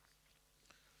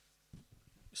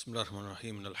بسم الله الرحمن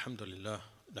الرحيم الحمد لله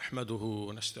نحمده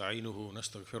ونستعينه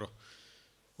ونستغفره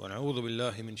ونعوذ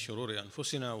بالله من شرور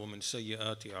أنفسنا ومن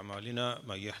سيئات أعمالنا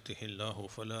من يهده الله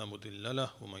فلا مضل له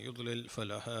ومن يضلل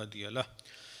فلا هادي له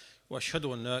وأشهد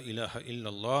أن لا إله إلا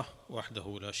الله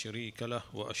وحده لا شريك له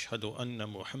وأشهد أن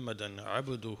محمدا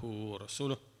عبده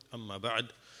ورسوله أما بعد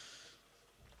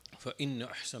فإن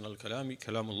أحسن الكلام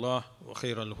كلام الله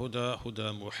وخير الهدى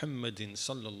هدى محمد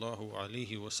صلى الله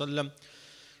عليه وسلم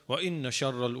وإن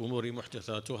شر الأمور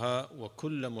محدثاتها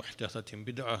وكل محدثة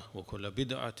بدعة وكل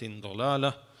بدعة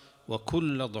ضلالة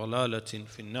وكل ضلالة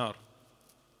في النار.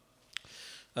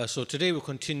 So today we'll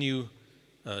continue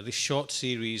this short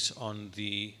series on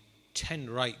the 10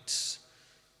 rights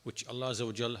which Allah Azza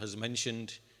wa Jal has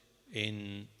mentioned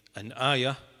in an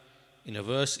ayah, in a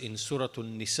verse in Surah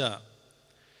An-Nisa.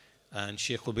 And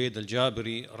Shaykh Ubaid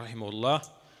al-Jabiri rahimahullah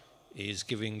is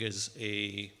giving us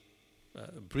a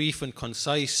brief and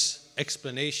concise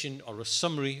explanation or a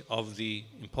summary of the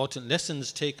important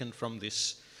lessons taken from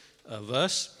this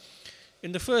verse.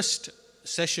 In the first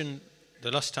session, the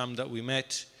last time that we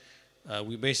met,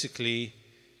 we basically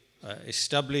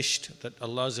established that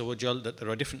Allah Azza wa Jal, that there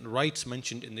are different rights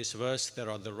mentioned in this verse. There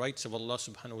are the rights of Allah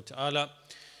subhanahu wa ta'ala,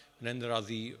 and then there are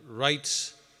the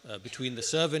rights between the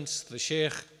servants. The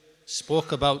Shaykh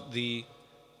spoke about the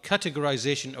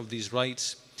categorization of these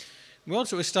rights. We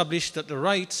also established that the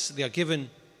rights, they are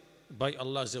given by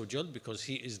Allah Azza wa Jal because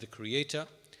He is the creator,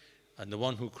 and the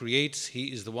one who creates,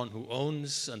 He is the one who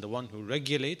owns and the one who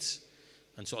regulates.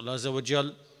 And so Allah Azza wa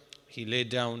Jal, He laid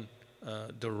down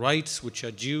the rights which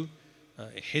are due,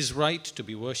 His right to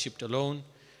be worshipped alone,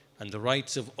 and the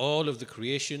rights of all of the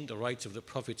creation, the rights of the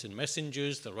prophets and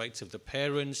messengers, the rights of the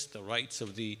parents, the rights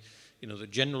of the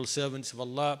general servants of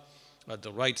Allah,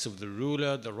 the rights of the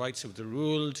ruler, the rights of the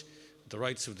ruled, the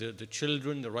rights of the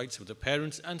children, the rights of the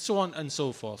parents, and so on and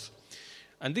so forth.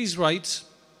 And these rights,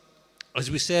 as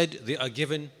we said, they are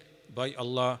given by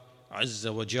Allah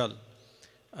Azza wa Jal.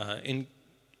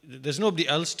 There's nobody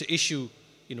else to issue,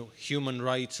 human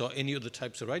rights or any other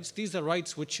types of rights. These are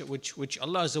rights which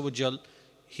Allah Azza wa Jal,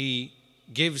 He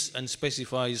gives and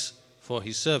specifies for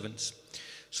His servants.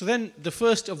 So then the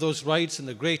first of those rights and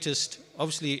the greatest,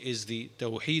 obviously, is the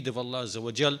Tawheed of Allah Azza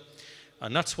wa Jal.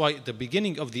 And that's why at the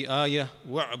beginning of the ayah,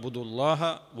 وَاعْبُدُوا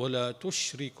اللَّهَ وَلَا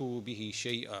تُشْرِكُوا بِهِ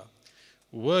شَيْئًا.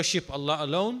 Worship Allah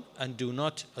alone and do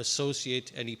not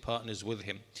associate any partners with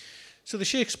Him. So the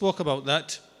Shaykh spoke about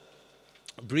that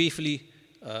briefly,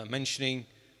 mentioning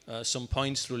some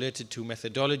points related to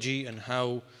methodology and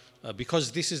how,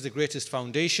 because this is the greatest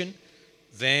foundation,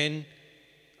 then,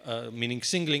 meaning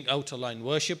singling out Allah in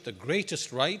worship, the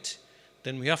greatest right,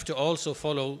 then we have to also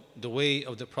follow the way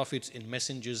of the prophets and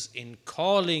messengers in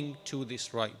calling to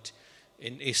this right,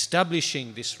 in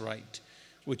establishing this right,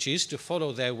 which is to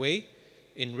follow their way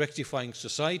in rectifying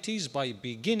societies by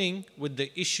beginning with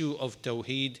the issue of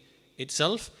Tawheed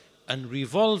itself and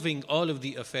revolving all of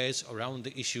the affairs around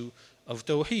the issue of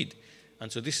Tawheed.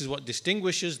 And so this is what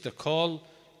distinguishes the call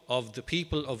of the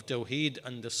people of Tawheed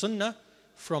and the Sunnah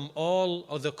from all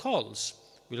other calls.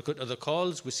 We look at other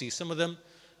calls, we see some of them,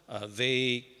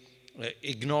 they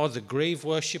ignore the grave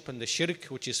worship and the shirk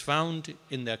which is found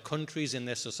in their countries, in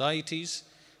their societies,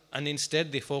 and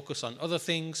instead they focus on other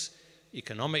things,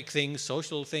 economic things,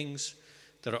 social things.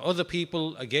 There are other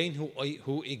people, again,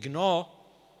 who ignore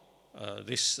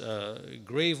this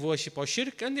grave worship or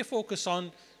shirk, and they focus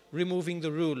on removing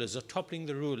the rulers or toppling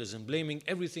the rulers and blaming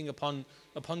everything upon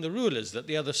the rulers, that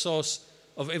they are the source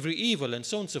of every evil, and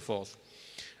so on and so forth.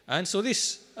 And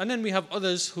then we have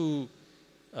others who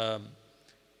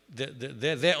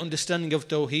their understanding of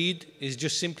Tawheed is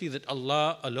just simply that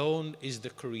Allah alone is the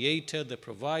creator, the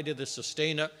provider, the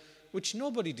sustainer, which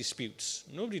nobody disputes.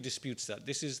 Nobody disputes that.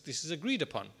 This is agreed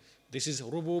upon. This is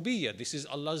rububiyyah. This is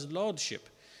Allah's lordship.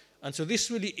 And so this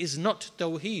really is not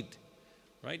Tawheed,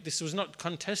 right? This was not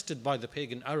contested by the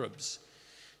pagan Arabs.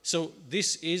 So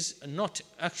this is not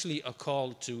actually a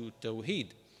call to Tawheed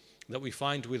that we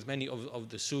find with many of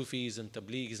the Sufis and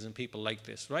Tabligis and people like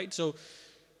this, right?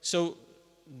 So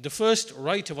the first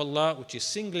right of Allah, which is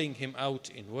singling Him out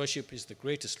in worship, is the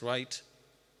greatest right.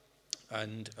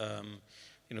 And,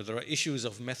 there are issues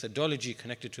of methodology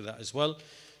connected to that as well.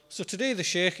 So today the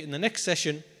Shaykh, in the next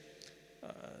session,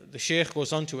 the Shaykh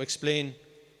goes on to explain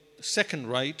the second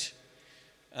right.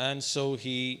 And so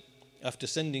he, after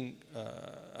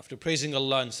praising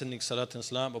Allah and sending salat and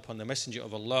salam upon the Messenger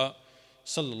of Allah,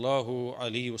 sallallahu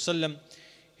alaihi wasallam,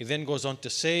 he then goes on to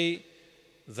say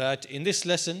that in this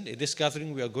lesson, in this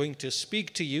gathering, we are going to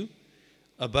speak to you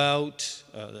about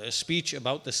a speech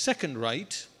about the second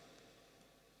right,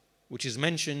 which is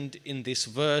mentioned in this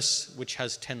verse, which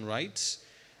has 10 rights.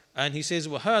 And he says,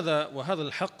 وَهَذَا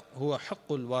الْحَقُّ هُوَ حَقُّ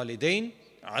الْوَالِدَيْنِ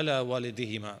عَلَى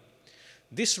وَالِدِهِمَا.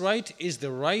 This right is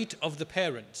the right of the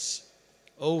parents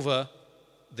over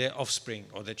their offspring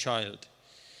or their child.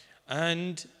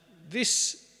 And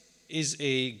this is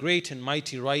a great and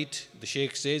mighty right, the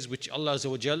Shaykh says, which Allah Azza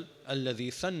wa Jal, الَّذِي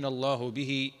ثَنَّ اللَّهُ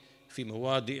بِهِ في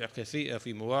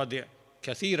مواضع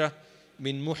كثيرة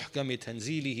من محكم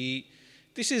تنزيله.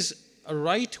 This is a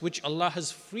right which Allah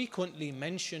has frequently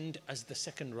mentioned as the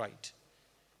second right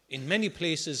in many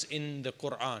places in the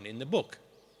Quran, in the book.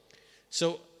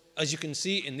 So as you can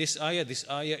see in this ayah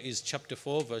is chapter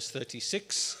 4 verse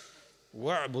 36.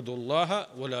 وَاعْبُدُوا اللَّهَ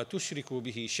وَلَا تُشْرِكُوا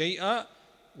بِهِ شَيْئًا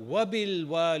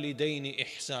وَبِالْوَالِدَيْنِ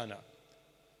إِحْسَانًا.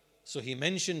 So he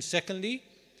mentioned secondly,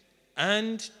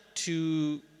 and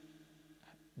to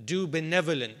do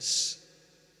benevolence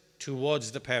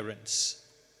towards the parents.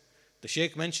 The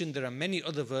Shaykh mentioned there are many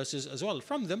other verses as well.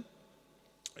 From them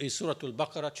is Surah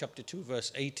Al-Baqarah chapter 2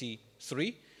 verse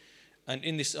 83. And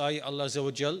in this ayah Allah Azza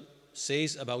wa Jal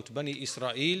says about Bani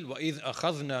Israel, وَإِذْ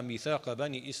أَخَذْنَا مِيثَاقَ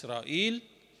بَنِي إِسْرَائِيلَ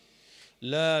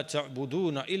لَا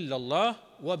تَعْبُدُونَ إِلَّا اللَّهَ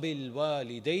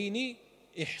وَبِالْوَالِدَيْنِ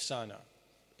إِحْسَانًا.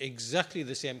 Exactly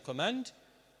the same command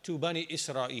to Bani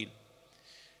Israel.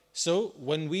 So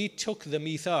when we took the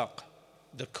mithaq,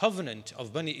 the covenant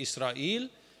of Bani Israel,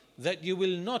 that you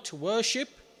will not worship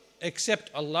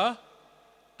except Allah,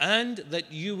 and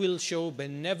that you will show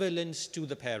benevolence to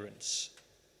the parents.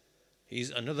 Here's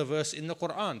another verse in the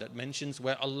Quran that mentions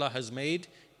where Allah has made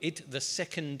it the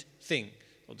second thing,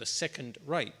 or the second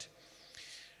right.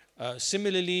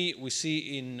 Similarly, we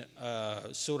see in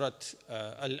Surah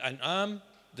Al-An'am,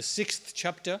 the 6th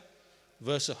chapter,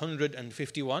 verse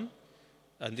 151.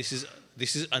 And this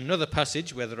is another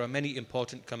passage where there are many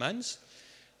important commands.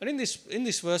 And in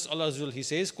this verse, Allah Azza wa Jalla, He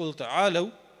says, قُلْ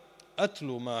تَعَالَوْا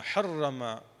أَتْلُ مَا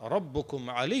حَرَّمَ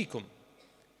رَبُّكُمْ عَلَيْكُمْ.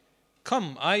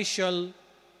 Come, I shall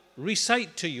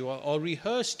recite to you or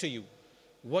rehearse to you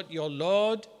what your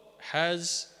Lord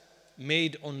has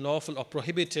made unlawful or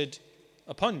prohibited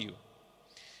upon you.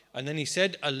 And then He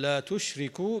said, أَلَّا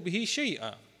تُشْرِكُوا بِهِ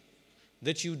شَيْئًا,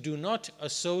 that you do not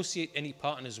associate any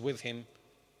partners with Him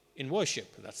in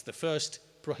worship. That's the first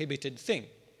prohibited thing.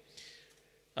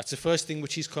 That's the first thing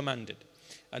which He's commanded.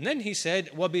 And then He said,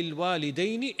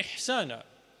 وَبِالْوَالِدَيْنِ إِحْسَانًا,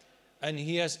 and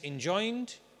He has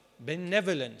enjoined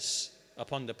benevolence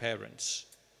upon the parents.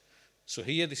 So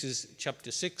here, this is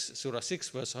chapter 6, Surah 6,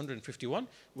 verse 151.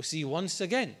 We see once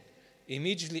again,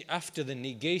 immediately after the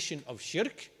negation of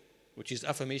shirk, which is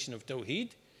affirmation of tawheed,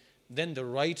 then the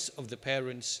rights of the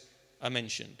parents are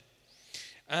mentioned.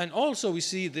 And also we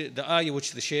see the ayah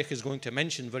which the Shaykh is going to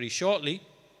mention very shortly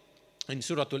in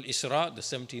Surah Al-Isra, the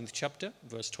 17th chapter,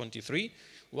 verse 23.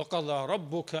 وَقَضَى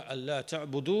رَبُّكَ أَلَّا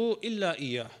تَعْبُدُوا إِلَّا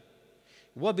إِيَّهُ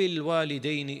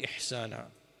وَبِالْوَالِدَيْنِ إِحْسَانًا.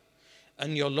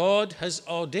 And your Lord has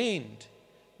ordained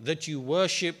that you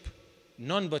worship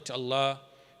none but Allah,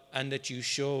 and that you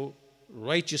show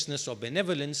righteousness or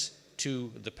benevolence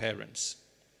to the parents.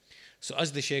 So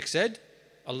as the Shaykh said,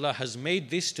 Allah has made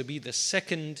this to be the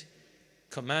second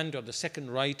command or the second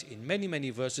right in many, many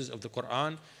verses of the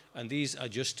Quran, and these are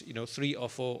just 3 or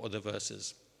 4 other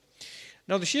verses.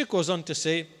 Now the Shaykh goes on to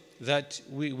say that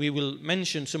we will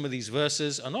mention some of these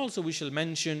verses, and also we shall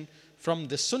mention from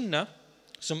the Sunnah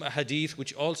some hadith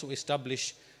which also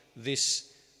establish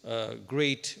this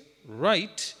great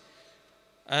right.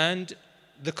 And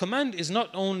the command is not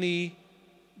only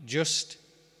just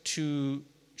to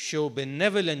show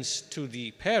benevolence to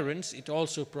the parents, it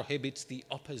also prohibits the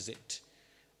opposite.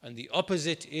 And the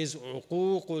opposite is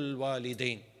uququl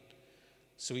walidain.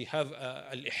 So we have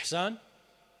al-ihsan,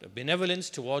 the benevolence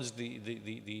towards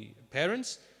the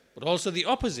parents, but also the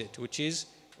opposite, which is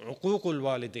uququl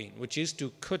walidain, which is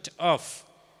to cut off.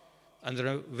 And there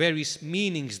are various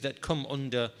meanings that come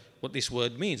under what this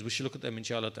word means. We should look at them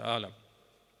inshallah ta'ala.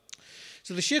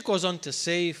 So the Shaykh goes on to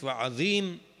say,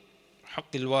 فَعَظِيمٌ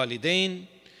حَقِّ الْوَالِدَيْنِ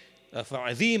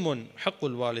فَعَظِيمٌ حَقُّ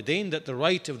الْوَالِدَيْنِ, that the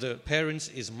right of the parents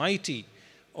is mighty,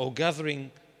 O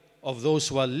gathering of those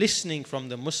who are listening from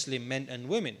the Muslim men and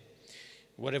women,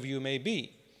 wherever you may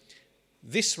be.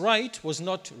 This right was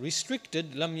not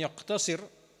restricted, لم يقتصر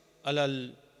على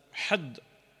الحد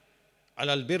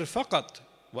على البر فقط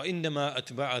وإنما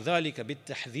أتبع ذلك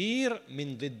بالتحذير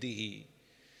من ضده.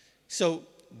 So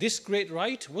this great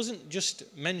right wasn't just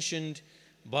mentioned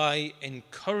by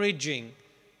encouraging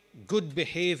good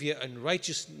behavior and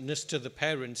righteousness to the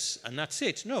parents and that's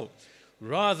it. No,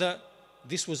 rather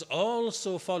this was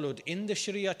also followed in the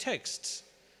Sharia texts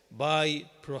by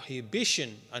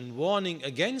prohibition and warning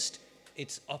against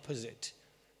its opposite,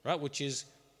 right? Which is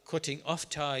cutting off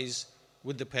ties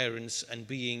with the parents and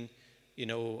being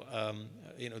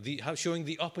showing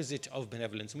the opposite of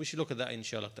benevolence. And we should look at that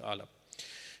inshallah ta'ala.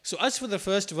 So as for the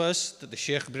first verse that the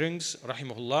Shaykh brings,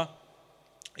 rahimahullah,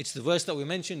 it's the verse that we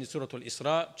mentioned in Surah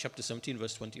Al-Isra, chapter 17,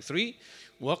 verse 23.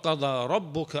 وَقَضَى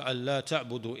رَبُّكَ أَلَّا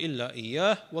تَعْبُدُوا إِلَّا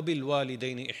إِيَّاهُ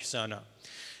وَبِالْوَالِدَيْنِ إِحْسَانًا.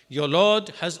 Your Lord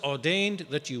has ordained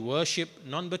that you worship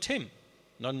none but Him,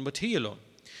 none but He alone,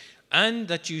 and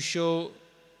that you show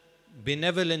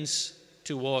benevolence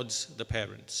towards the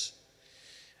parents.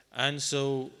 And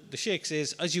so the Shaykh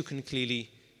says, as you can clearly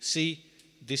see,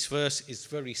 this verse is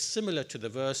very similar to the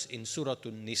verse in Surah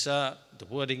An-Nisa. The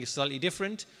wording is slightly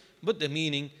different, but the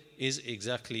meaning is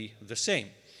exactly the same.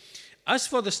 As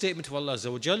for the statement of Allah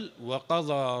Azza wa Jal,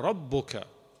 وَقَضَى رَبُّكَ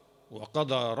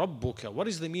وَقَضَى رَبُّكَ, what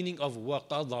is the meaning of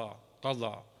وَقَضَى?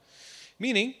 قَضَى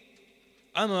meaning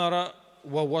أَمَرَ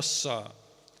وَوَصَّى.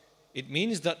 It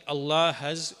means that Allah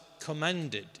has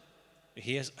commanded,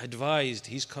 He has advised,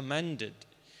 He's commanded.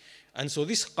 And so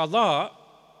this qada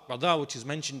which is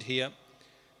mentioned here,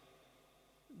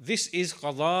 this is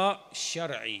qada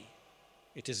shar'i.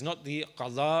 It is not the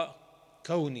qada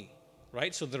kawni,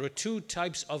 right? So there are two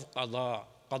types of qada.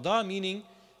 Qada meaning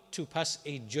to pass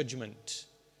a judgment,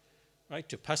 right?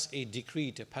 To pass a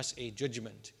decree, to pass a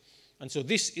judgment. And so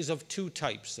this is of two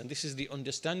types, and this is the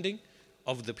understanding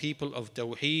of the people of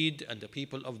Tawheed and the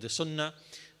people of the Sunnah.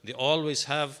 They always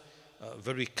have a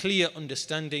very clear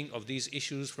understanding of these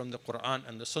issues from the Quran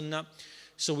and the Sunnah.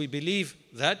 So we believe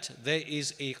that there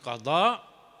is a qada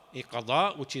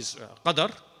which is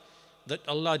qadar, that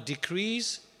Allah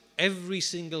decrees every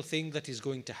single thing that is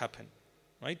going to happen,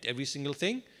 right? Every single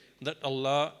thing that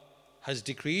Allah has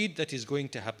decreed that is going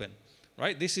to happen,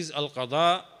 right? This is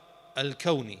al-qada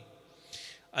al-kawni.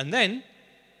 And then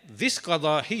this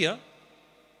qada here,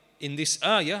 in this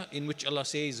ayah in which Allah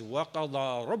says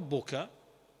وَقَضَى رَبُّكَ,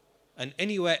 and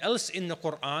anywhere else in the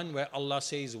Quran where Allah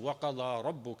says وَقَضَى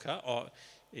رَبُّكَ, or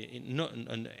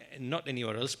not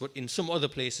anywhere else, but in some other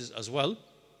places as well,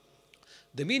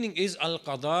 the meaning is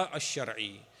al-qada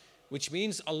al-shar'i, which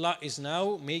means Allah is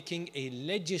now making a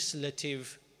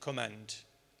legislative command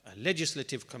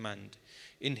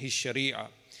in His Sharia.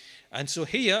 And so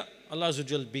here Allah Azza wa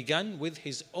Jal began with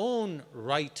His own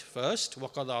right first,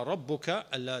 وَقَضَى رَبُّكَ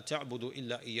أَلَّا تَعْبُدُوا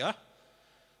إِلَّا إِيَّاهُ.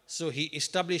 So He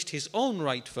established His own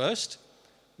right first,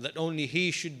 that only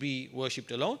He should be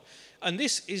worshipped alone. And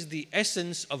this is the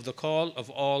essence of the call of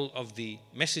all of the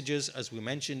messages, as we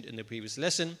mentioned in the previous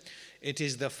lesson. It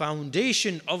is the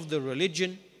foundation of the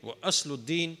religion, وَأَصْلُ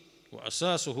الدِّينِ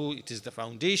وَأَسَاسُهُ. It is the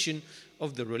foundation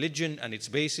of the religion and its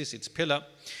basis, its pillar.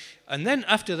 And then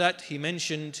after that He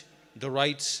mentioned the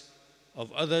rights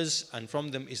of others, and from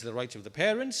them is the right of the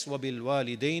parents.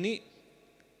 وَبِالْوَالِدَيْنِ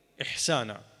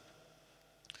إِحْسَانًا.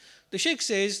 The Shaykh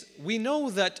says, we know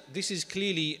that this is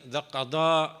clearly the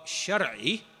qada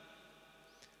shar'i,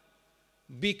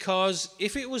 because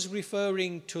if it was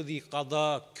referring to the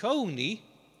qada kawni,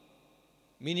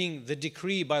 meaning the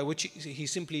decree by which He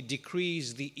simply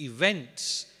decrees the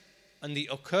events and the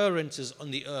occurrences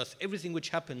on the earth, everything which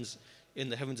happens in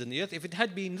the heavens and the earth, if it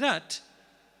had been that,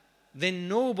 then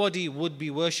nobody would be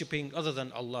worshipping other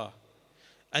than Allah,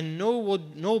 and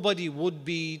nobody would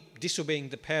be disobeying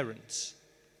the parents,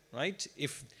 right?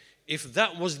 If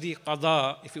that was the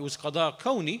qada, if it was qada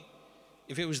kawni,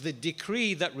 if it was the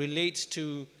decree that relates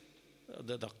to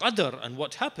the qadr and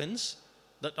what happens,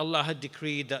 that Allah had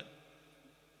decreed that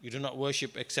you do not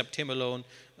worship except Him alone,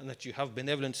 and that you have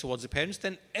benevolence towards the parents,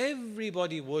 then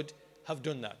everybody would have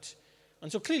done that.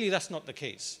 And so clearly that's not the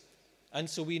case. And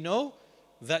so we know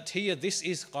that here this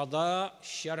is qada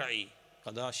shar'i.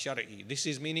 Qada shar'i. This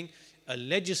is meaning a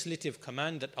legislative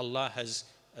command that Allah has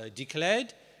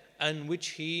declared, and which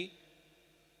He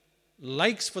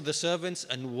likes for the servants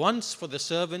and wants for the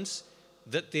servants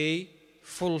that they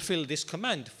fulfill this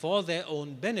command for their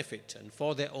own benefit and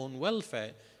for their own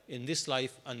welfare in this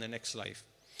life and the next life.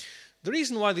 The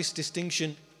reason why this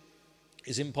distinction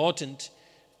is important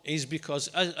is because,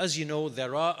 as you know,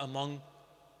 there are among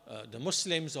the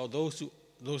Muslims, or those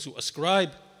who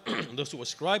ascribe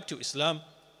to Islam,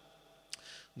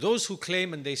 those who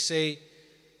claim and they say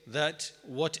that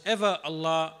whatever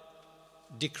Allah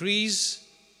decrees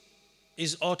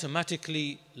is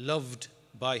automatically loved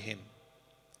by Him.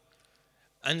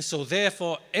 And so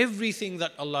therefore everything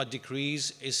that Allah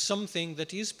decrees is something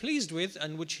that He is pleased with,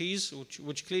 and which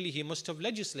clearly He must have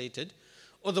legislated.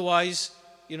 Otherwise,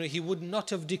 He would not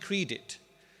have decreed it.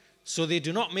 So they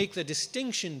do not make the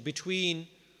distinction between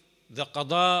the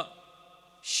qada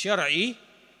shar'i,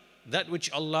 that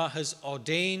which Allah has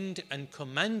ordained and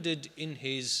commanded in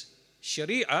His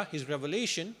Sharia, His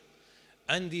revelation,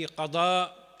 and the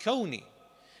qada kawni,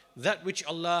 that which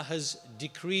Allah has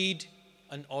decreed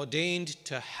and ordained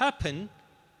to happen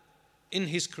in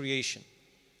His creation.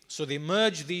 So they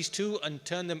merge these two and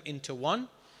turn them into one.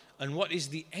 And what is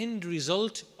the end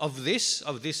result of this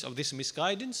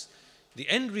misguidance? The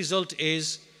end result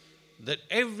is that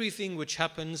everything which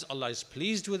happens, Allah is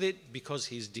pleased with it because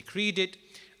He's decreed it.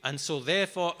 And so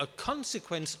therefore a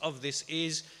consequence of this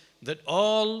is that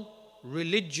all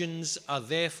religions are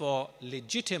therefore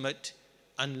legitimate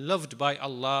and loved by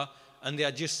Allah, and they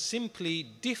are just simply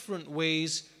different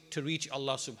ways to reach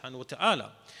Allah subhanahu wa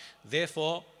ta'ala.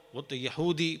 Therefore, what the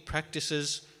Yahudi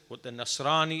practices, what the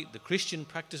Nasrani, the Christian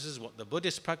practices, what the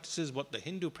Buddhist practices, what the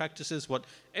Hindu practices, what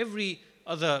every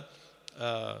other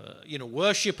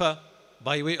worshipper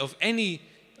by way of any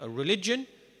religion,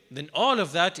 then all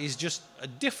of that is just a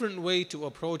different way to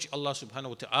approach Allah subhanahu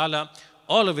wa ta'ala.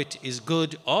 All of it is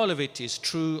good, all of it is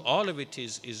true, all of it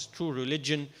is true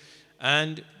religion,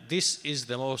 and this is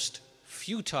the most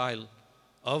futile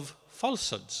of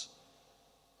falsehoods.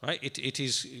 Right? It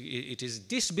is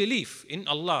disbelief in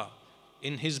Allah,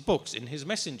 in His books, in His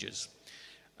messengers.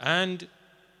 And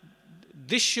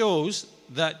this shows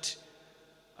that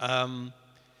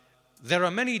there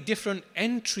are many different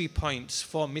entry points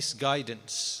for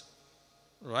misguidance.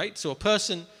 Right? So a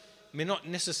person may not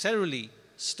necessarily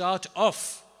start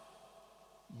off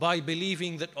by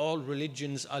believing that all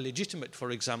religions are legitimate, for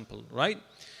example, right?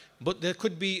 But there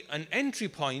could be an entry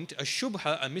point, a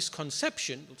shubha, a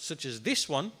misconception, such as this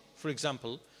one, for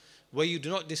example, where you do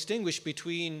not distinguish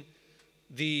between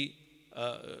the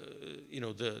qada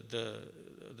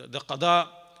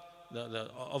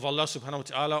of Allah subhanahu wa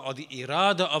ta'ala, or the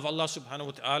irada of Allah subhanahu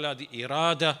wa ta'ala, the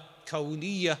irada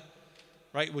kawniyah,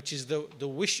 right, which is the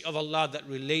wish of Allah that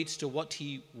relates to what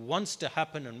He wants to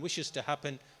happen and wishes to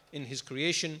happen in His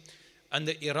creation, and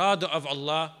the irada of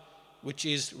Allah, which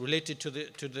is related to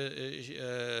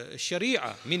the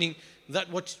sharia, meaning that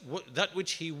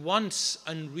which He wants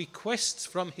and requests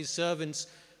from His servants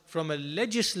from a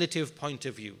legislative point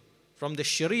of view, from the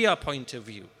sharia point of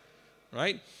view,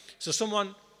 right? So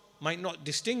someone might not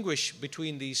distinguish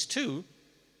between these two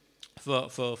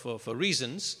for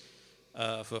reasons,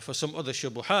 for some other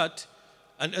shubuhat,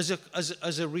 and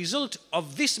as a result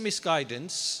of this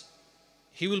misguidance,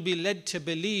 he will be led to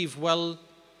believe, well,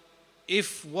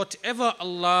 if whatever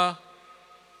Allah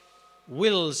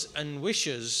wills and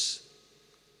wishes,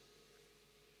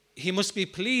 He must be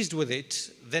pleased with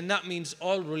it, then that means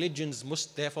all religions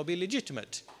must therefore be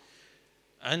legitimate.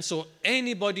 And so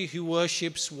anybody who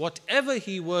worships whatever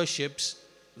he worships,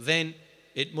 then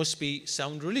it must be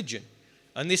sound religion.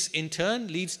 And this in turn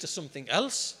leads to something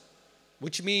else,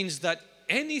 which means that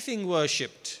anything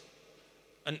worshipped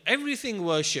and everything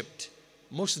worshipped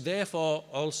must therefore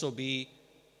also be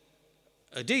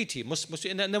a deity.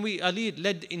 And then we are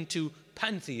led into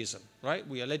pantheism, right?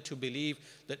 We are led to believe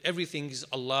that everything is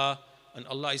Allah, and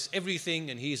Allah is everything,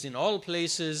 and He is in all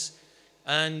places,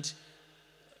 and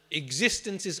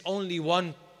existence is only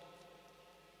one,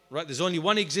 right? There's only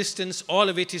one existence, all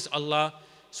of it is Allah.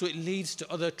 So it leads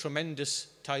to other tremendous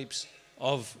types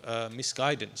of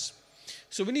misguidance.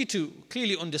 So we need to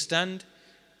clearly understand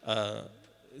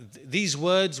these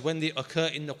words when they occur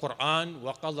in the Quran.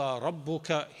 وَقَضَى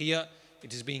رَبُّكَ here,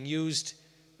 it is being used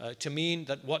to mean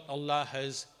that what Allah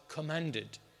has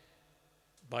commanded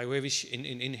by way of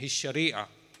in His Sharia.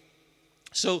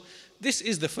 So this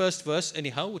is the first verse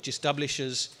anyhow, which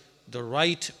establishes the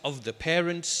right of the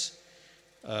parents,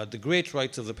 the great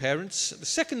rights of the parents. The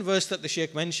second verse that the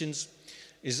Shaykh mentions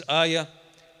is ayah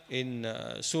in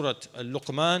Surah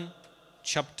Al-Luqman,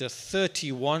 chapter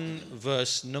 31,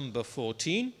 verse number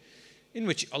 14, in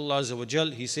which Allah Azza wa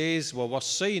Jal, He says,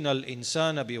 وَوَصَّيْنَا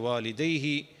الْإِنسَانَ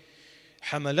بِوَالِدَيْهِ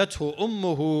حَمَلَتْهُ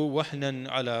أُمُّهُ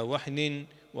وَهْنًا عَلَى وَهْنٍ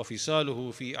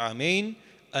وَفِصَالُهُ فِي عَامَيْنِ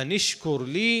أَنِ اشْكُرْ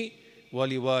لِي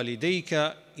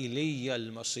وَلِوَالِدَيْكَ إِلَيَّ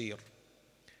الْمَصِيرُ.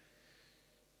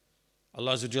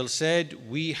 Allah Azza wa Jal said,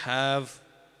 we have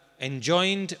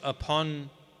enjoined upon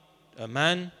a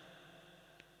man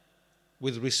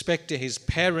with respect to his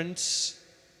parents,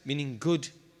 meaning good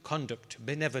conduct,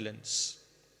 benevolence.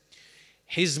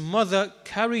 His mother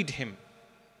carried him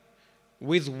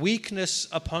with weakness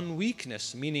upon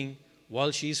weakness, meaning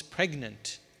while she is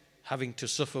pregnant, having to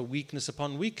suffer weakness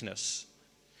upon weakness.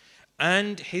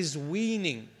 And his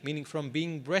weaning, meaning from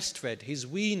being breastfed, his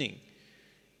weaning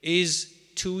is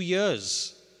 2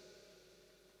 years.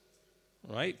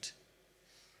 Right?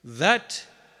 That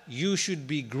you should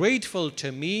be grateful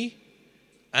to me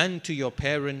and to your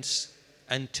parents,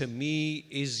 and to me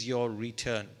is your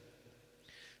return.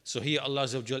 So here Allah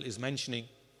Azza wa Jal is mentioning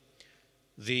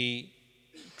the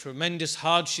tremendous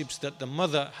hardships that the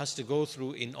mother has to go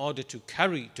through in order to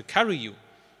carry you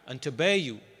and to bear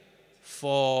you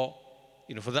for,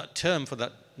 for that term, for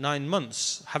that 9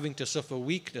 months, having to suffer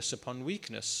weakness upon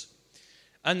weakness.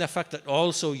 And the fact that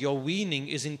also your weaning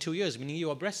is in 2 years, meaning you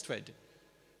are breastfed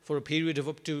for a period of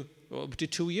up to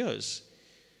 2 years.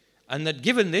 And that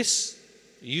given this,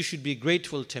 you should be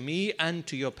grateful to me and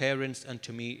to your parents, and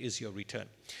to me is your return.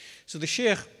 So the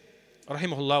Shaykh,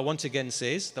 rahimahullah, once again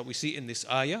says that we see in this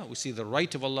ayah, we see the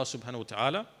right of Allah subhanahu wa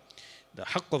ta'ala, the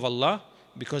haqq of Allah,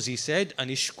 because he said,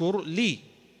 anishkur li,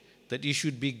 that you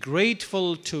should be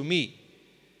grateful to me.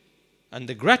 And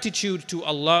the gratitude to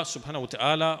Allah subhanahu wa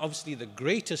ta'ala, obviously the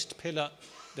greatest pillar,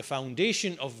 the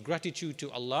foundation of gratitude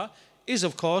to Allah is,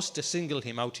 of course, to single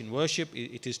Him out in worship.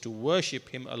 It is to worship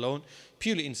Him alone,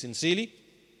 purely and sincerely.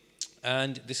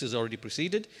 And this is already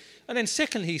preceded. And then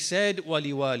second, he said,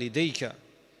 وَلِوَالِدَيْكَ,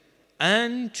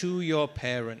 and to your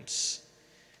parents.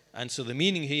 And so the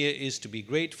meaning here is to be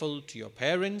grateful to your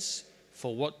parents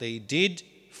for what they did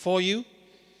for you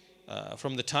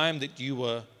from the time that you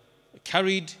were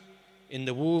carried in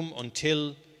the womb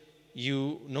until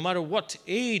you, no matter what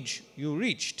age you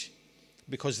reached,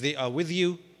 because they are with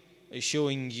you,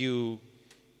 showing you,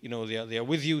 they are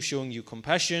with you, showing you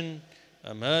compassion,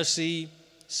 mercy,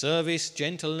 service,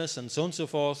 gentleness, and so on and so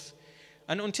forth.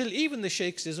 And until, even the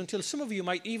Shaykh says, until some of you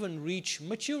might even reach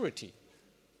maturity.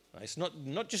 It's not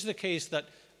just the case that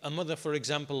a mother, for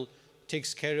example,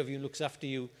 takes care of you, looks after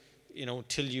you,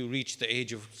 till you reach the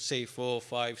age of, say, 4,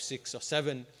 5, 6, or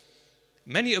 7.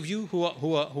 Many of you who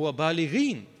are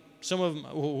balighin, some of them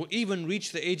who even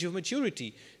reach the age of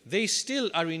maturity, they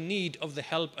still are in need of the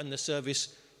help and the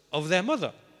service of their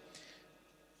mother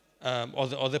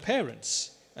or the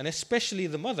parents, and especially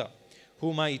the mother,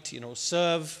 who might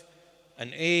serve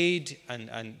and aid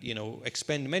and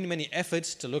expend many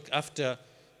efforts to look after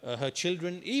her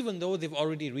children, even though they've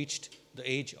already reached the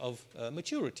age of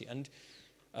maturity. And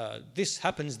this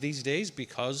happens these days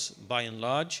because, by and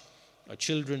large,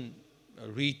 children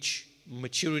reach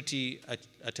maturity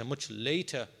at a much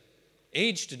later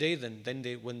age today than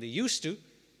when they used to,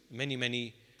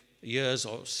 many years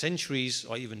or centuries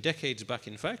or even decades back,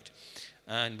 in fact.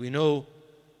 And we know,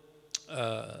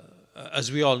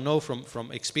 as we all know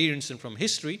from experience and from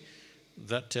history,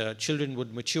 that children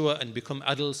would mature and become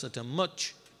adults at a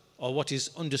much, or what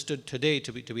is understood today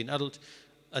to be an adult,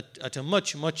 at a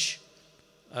much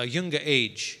younger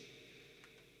age.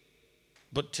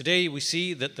 But today we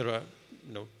see that there are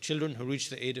children who reach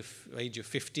the age of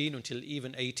 15 until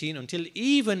even 18, until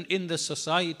even in the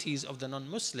societies of the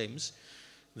non-Muslims,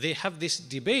 they have this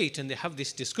debate and they have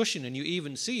this discussion, and you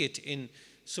even see it in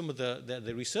some of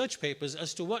the research papers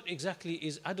as to what exactly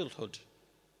is adulthood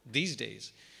these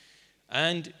days.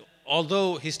 And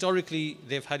although historically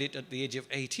they've had it at the age of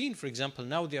 18, for example,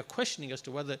 now they are questioning as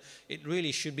to whether it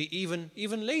really should be even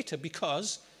later,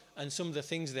 because, and some of the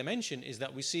things they mention is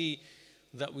that we see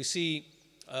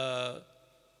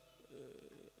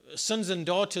sons and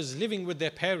daughters living with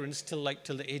their parents till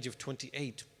the age of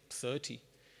 28, 30,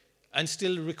 and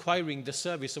still requiring the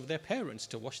service of their parents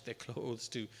to wash their clothes,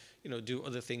 to do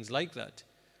other things like that.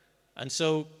 And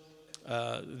so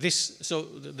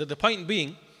the point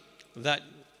being that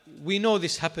we know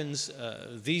this happens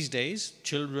these days.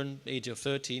 Children age of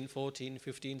 13, 14,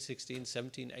 15, 16,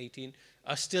 17, 18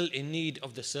 are still in need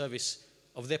of the service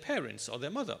of their parents or their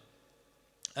mother.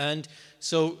 And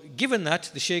so given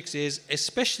that, the Shaykh says,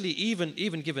 especially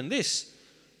even given this,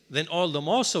 then all the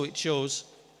more so it shows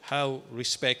how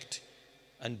respect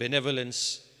and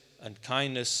benevolence and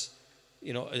kindness,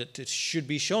 it should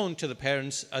be shown to the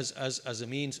parents as a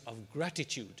means of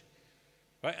gratitude.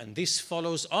 Right? And this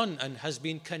follows on and has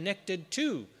been connected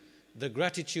to the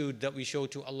gratitude that we show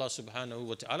to Allah subhanahu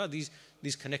wa ta'ala.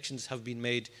 These connections have been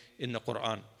made in the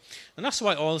Quran. And that's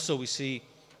why also we see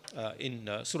in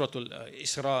Surah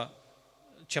Al-Isra,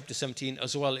 chapter 17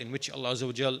 as well, in which Allah Azza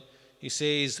wa Jal, He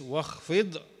says,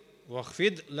 وَخْفِضْ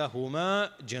لَهُمَا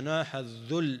جَنَاحَ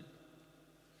الذُّلِّ,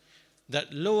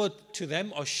 that lower to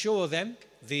them or show them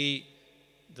the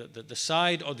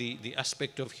side or the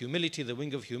aspect of humility, the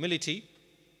wing of humility,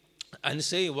 and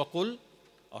say, وَقُلْ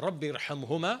رَبِّ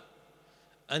ارْحَمْهُمَا,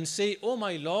 and say, O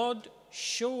my Lord,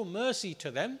 show mercy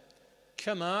to them,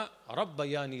 كَمَا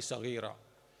رَبَّيَانِي صَغِيرًا,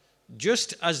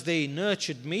 just as they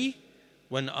nurtured me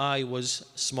when I was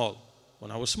small.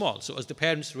 So as the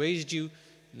parents raised you,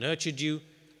 nurtured you,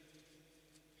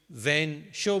 then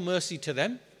show mercy to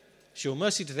them,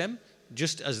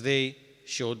 just as they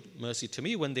showed mercy to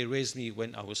me when they raised me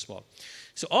when I was small.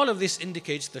 So all of this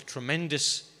indicates the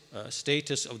tremendous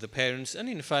status of the parents, and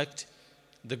in fact,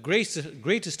 the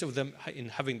greatest of them in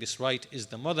having this right is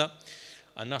the mother.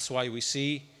 And that's why we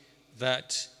see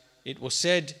that it was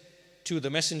said to the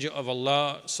Messenger of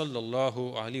Allah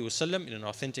sallallahu alaihi wasallam in an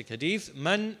authentic hadith,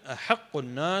 "Man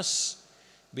ahaqqun nas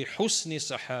bi husni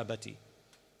sahabati."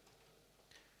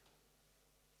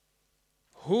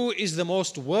 Who is the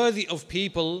most worthy of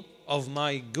people of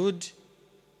my good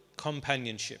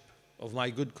companionship, of my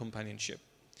good companionship?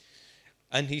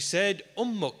 And he said,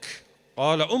 "Ummuk."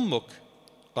 Qala ummuk.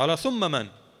 Qala thumma man.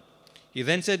 He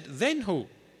then said, "Then who?"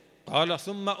 Qala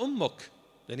thumma ummuk.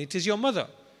 Then it is your mother.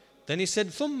 Then he said,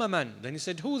 "Thumma man." Then he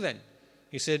said, "Who then?"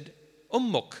 He said,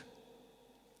 "Ummuk."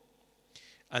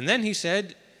 And then he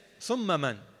said, "Thumma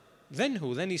man." Then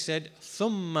who? Then he said,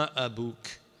 "Thumma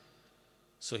abuk."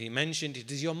 So he mentioned, it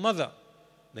is your mother.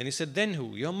 Then he said, "Then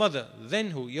who?" Your mother.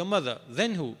 Then who? Your mother.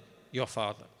 Then who? Your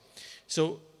father.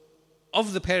 So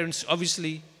of the parents,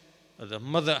 obviously, the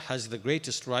mother has the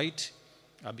greatest right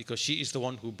because she is the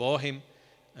one who bore him,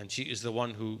 and she is the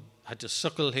one who had to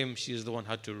suckle him. She is the one who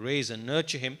had to raise and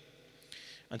nurture him.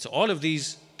 And so all of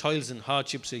these toils and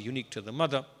hardships are unique to the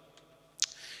mother.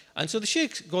 And so the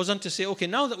Shaykh goes on to say, okay,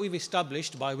 now that we've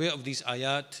established by way of these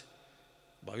ayat,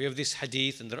 by way of this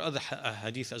hadith, and there are other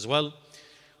hadith as well,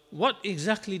 what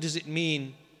exactly does it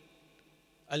mean,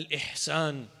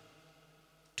 al-ihsan,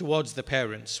 towards the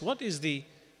parents? What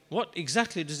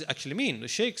exactly does it actually mean? The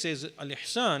Shaykh says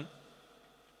al-ihsan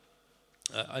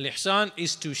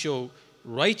is to show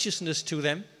righteousness to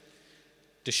them,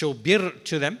 to show birr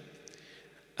to them,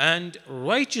 and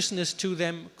righteousness to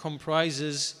them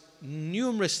comprises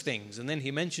numerous things. And then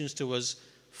he mentions to us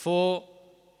 4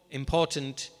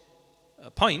 important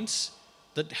points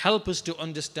that help us to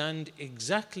understand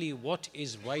exactly what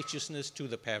is righteousness to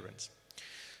the parents.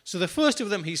 So the first of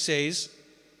them, he says,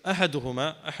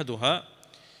 أحدها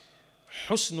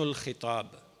حسن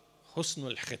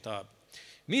الخطاب,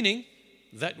 meaning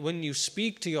that when you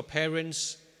speak to your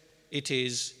parents, it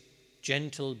is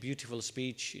gentle, beautiful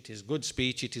speech, it is good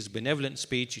speech, it is benevolent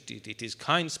speech, it is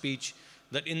kind speech,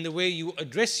 that in the way you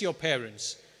address your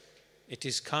parents, it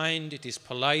is kind, it is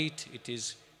polite, it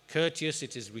is courteous,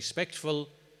 it is respectful.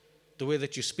 The way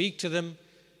that you speak to them,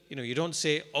 you don't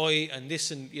say oi and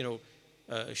this and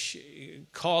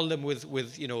call them with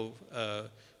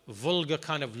vulgar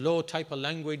kind of low type of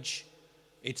language.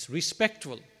 It's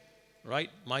respectful, right?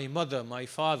 My mother, my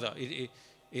father. It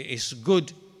is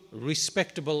good,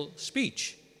 respectable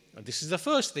speech. And this is the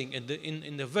first thing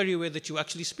in the very way that you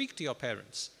actually speak to your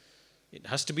parents. It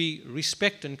has to be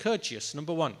respect and courteous,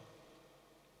 number one.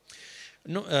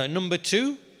 Number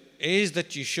two is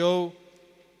that you show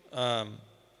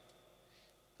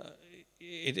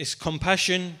it is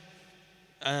compassion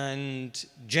and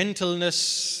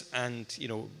gentleness and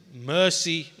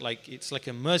mercy, like it's like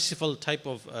a merciful type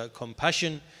of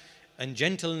compassion and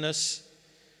gentleness,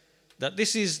 that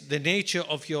this is the nature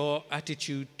of your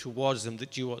attitude towards them,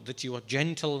 that you are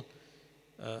gentle,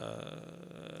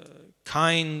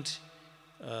 kind,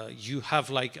 you have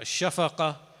like a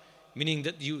shafaqa, meaning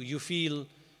that you feel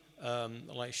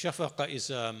like shafaqa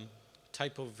is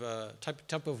type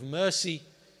of mercy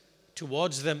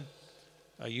towards them.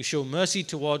 You show mercy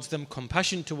towards them,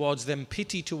 compassion towards them,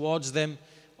 pity towards them.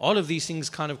 All of these things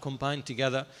kind of combine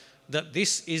together, that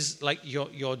this is like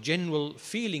your general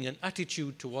feeling and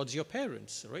attitude towards your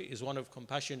parents, right? Is one of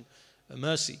compassion and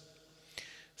mercy.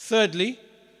 Thirdly,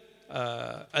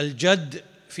 al-jadd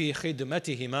fi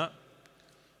khidmatihima,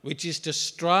 which is to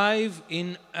strive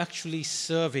in actually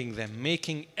serving them,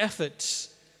 making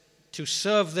efforts to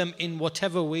serve them in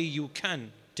whatever way you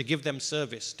can, to give them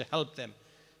service, to help them,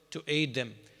 to aid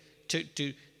them, to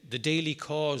the daily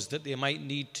cause that they might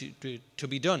need to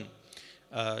be done,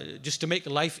 just to make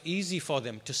life easy for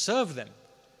them, to serve them,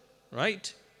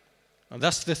 right? And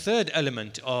that's the third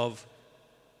element of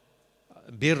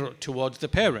birr towards the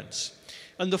parents.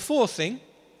 And the fourth thing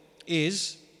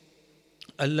is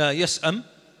Allah yas'am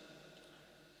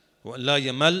wa la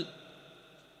yamal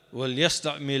wal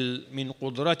yasta'mil min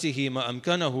qudratihi ma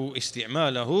amkanahu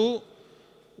isti'malahu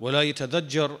wa la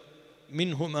yatadajjar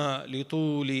minhuma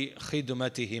lituli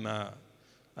khidmatihima.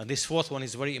 And this fourth one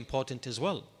is very important as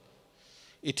well.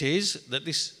 It is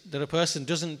that a person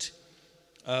doesn't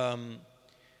not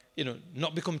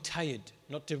become tired,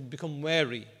 not to become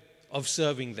weary of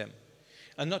serving them,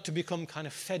 and not to become kind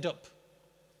of fed up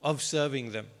of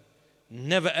serving them.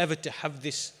 Never ever to have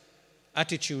this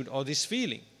attitude or this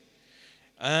feeling.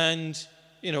 And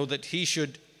that he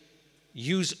should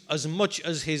use as much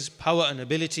as his power and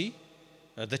ability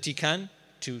that he can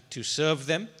to serve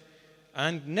them,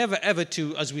 and never ever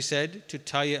to, as we said, to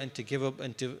tire and to give up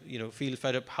and to feel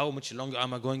fed up. How much longer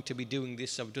am I going to be doing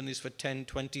this? I've done this for 10,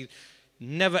 20.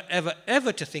 Never ever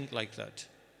ever to think like that,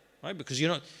 right? Because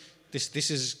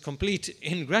this is complete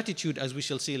ingratitude, as we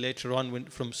shall see later on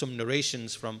from some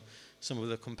narrations from some of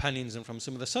the companions and from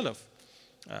some of the Salaf.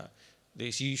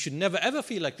 You should never ever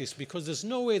feel like this, because there's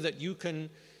no way that you can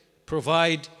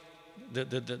provide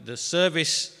the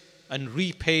service and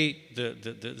repay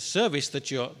the service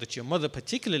that your mother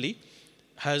particularly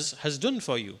has done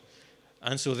for you.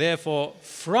 And so therefore,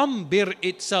 from bir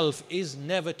itself is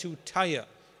never to tire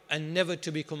and never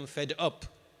to become fed up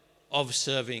of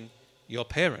serving your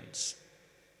parents.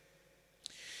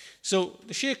 So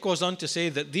the Shaykh goes on to say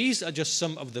that these are just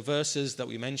some of the verses that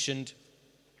we mentioned.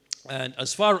 And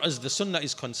as far as the Sunnah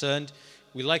is concerned,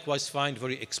 we likewise find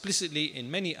very explicitly in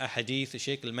many ahadith, the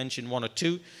Shaykh will mention one or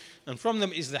two, and from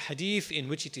them is the hadith in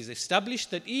which it is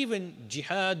established that even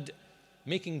jihad,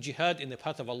 making jihad in the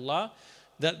path of Allah,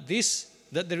 that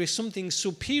there is something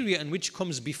superior and which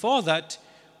comes before that,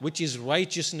 which is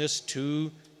righteousness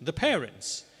to the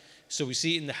parents. So we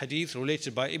see in the hadith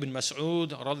related by Ibn Mas'ud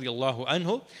radiyallahu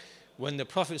anhu, when the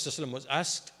Prophet ﷺ was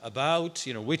asked about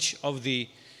which of the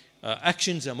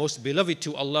actions are most beloved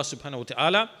to Allah subhanahu wa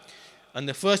ta'ala, and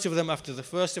after the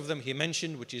first of them he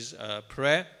mentioned, which is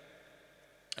prayer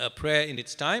in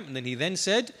its time, and then he then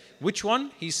said, which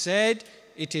one? He said,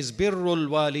 it is birrul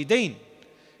walidain,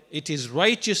 it is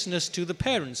righteousness to the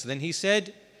parents. Then he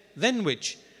said, then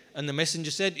which? And the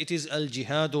Messenger said, it is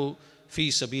al-jihadu fi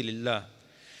sabilillah.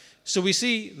 So we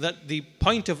see that the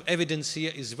point of evidence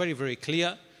here is very, very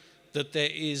clear, that there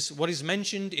is what is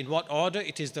mentioned in what order.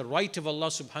 It is the right of Allah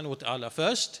subhanahu wa ta'ala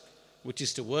first, which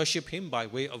is to worship Him by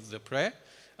way of the prayer.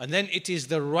 And then it is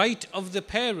the right of the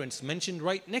parents mentioned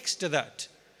right next to that,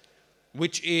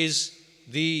 which is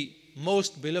the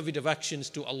most beloved of actions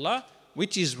to Allah,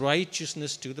 which is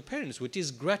righteousness to the parents, which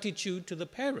is gratitude to the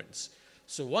parents.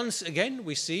 So once again,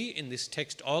 we see in this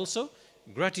text also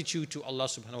gratitude to Allah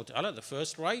subhanahu wa ta'ala, the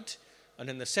first right, and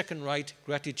then the second right,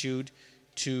 gratitude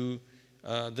to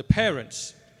the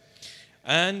parents.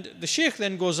 And the Shaykh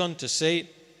then goes on to say,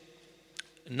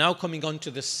 now coming on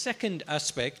to the second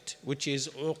aspect, which is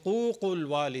uququl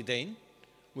walidain,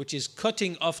 which is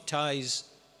cutting off ties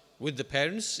with the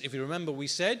parents. If you remember, we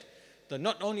said that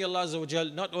not only has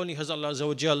Allah Azza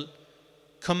wa Jal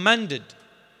commanded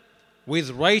with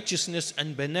righteousness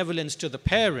and benevolence to the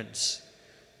parents,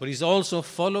 but He's also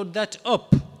followed that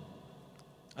up,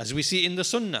 as we see in the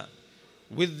Sunnah,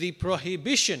 with the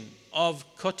prohibition of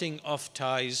cutting off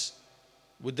ties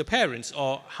with the parents,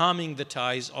 or harming the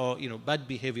ties, or bad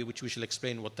behavior, which we shall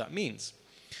explain what that means.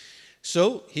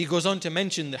 So he goes on to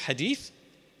mention the hadith.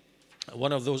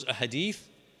 One of those hadith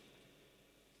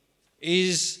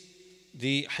is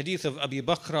the hadith of Abi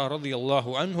Bakr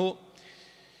radiyallahu anhu,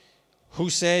 who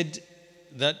said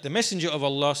that the Messenger of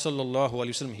Allah sallallahu alaihi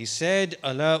wasallam, he said,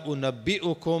 "Ala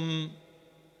unabbi'ukum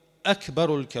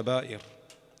akbarul kaba'ir."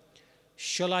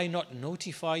 Shall I not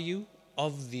notify you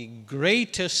of the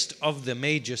greatest of the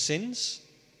major sins?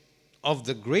 Of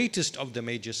the greatest of the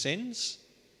major sins?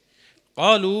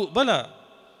 قالوا بلى.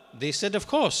 They said, of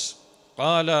course.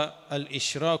 قال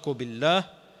الإشراك بالله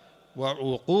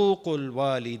وعقوق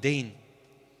الوالدين.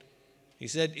 He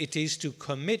said, it is to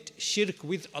commit shirk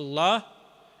with Allah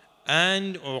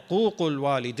and عقوق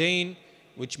الوالدين,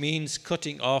 which means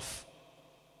cutting off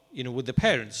with the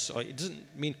parents. Or it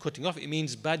doesn't mean cutting off, it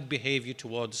means bad behavior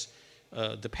towards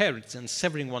the parents and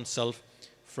severing oneself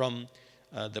from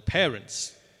the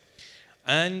parents.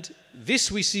 And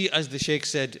this we see, as the Shaykh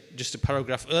said just a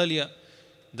paragraph earlier,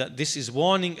 that this is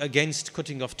warning against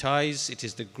cutting off ties. It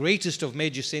is the greatest of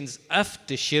major sins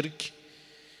after shirk.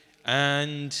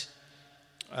 And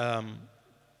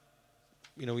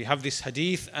we have this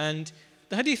hadith, and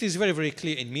the hadith is very, very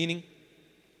clear in meaning.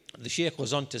 The Shaykh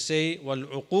goes on to say,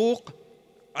 وَالْعُقُوقِ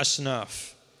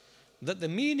أَصْنَافٌ, that the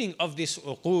meaning of this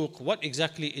uquq, what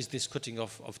exactly is this cutting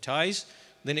off of ties?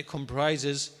 Then it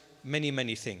comprises many,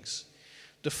 many things.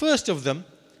 The first of them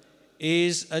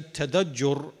is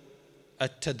التدجر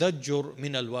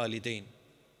min al-walidain.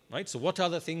 Right? So what are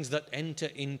the things that enter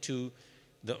into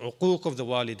the uquq of the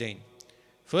walidain?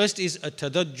 First is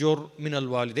التدجر min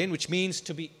al-walidain, which means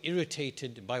to be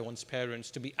irritated by one's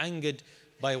parents, to be angered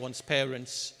by one's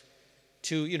parents,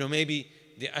 to, maybe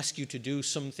they ask you to do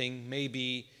something,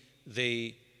 maybe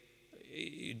they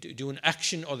do an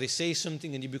action or they say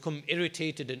something and you become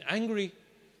irritated and angry,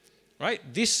 right?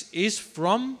 This is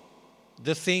from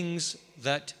the things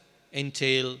that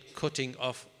entail cutting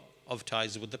off of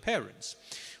ties with the parents.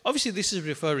 Obviously, this is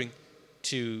referring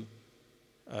to,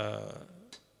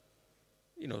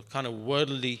 kind of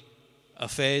worldly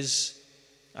affairs,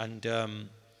 and,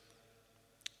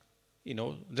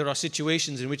 there are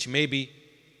situations in which maybe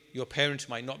your parent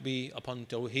might not be upon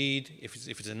Tawheed, if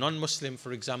it's a non-Muslim,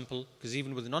 for example, because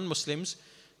even with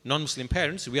non-Muslim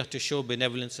parents, we have to show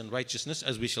benevolence and righteousness,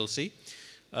 as we shall see.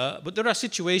 But there are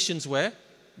situations where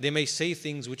they may say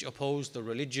things which oppose the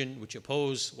religion, which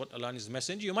oppose what Allah and His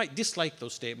Messenger. You might dislike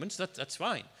those statements, that's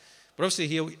fine. But obviously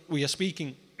here we are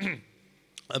speaking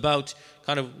about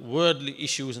kind of worldly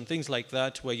issues and things like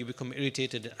that, where you become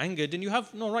irritated and angered, and you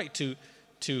have no right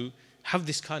to have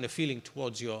this kind of feeling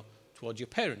towards your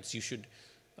parents. You should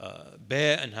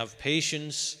bear and have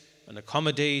patience and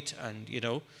accommodate, and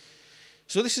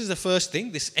So this is the first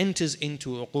thing. This enters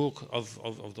into uquq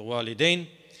of the walidain.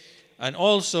 And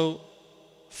also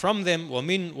from them,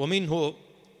 وَمِنْهُ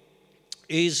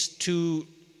is to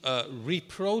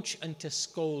reproach and to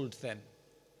scold them.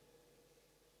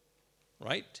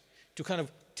 Right? To kind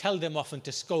of tell them off and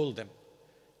to scold them.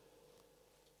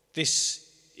 This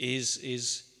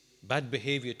is bad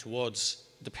behavior towards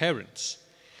the parents.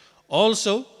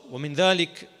 Also, وَمِنْ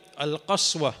ذَلِكَ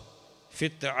الْقَسْوَةِ فِي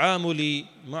التَّعَامُلِ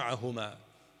مَعَهُمَا.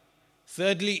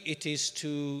 Thirdly, it is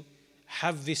to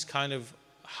have this kind of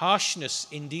harshness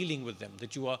in dealing with them,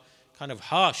 that you are kind of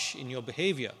harsh in your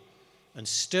behavior and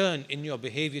stern in your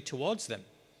behavior towards them.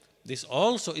 This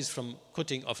also is from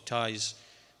cutting off ties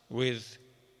with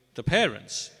the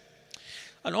parents.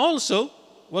 And also,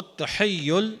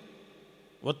 وَالتَّحَيُّلْ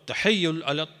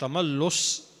عَلَى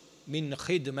التَّمَلُّصِ مِنْ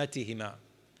خِدْمَتِهِمَا.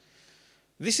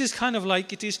 This is kind of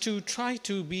like it is to try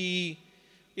to be,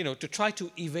 to try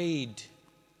to evade,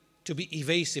 to be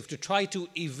evasive, to try to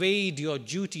evade your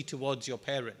duty towards your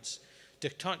parents,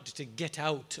 to get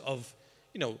out of,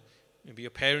 maybe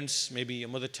your parents, maybe your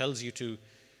mother tells you to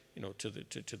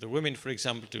the women, for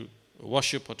example, to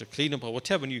wash up or to clean up or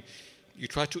whatever, and you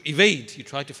try to evade, you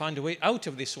try to find a way out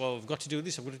of this. Well, I've got to do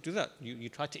this, I've got to do that. You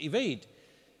try to evade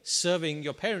serving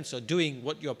your parents or doing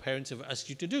what your parents have asked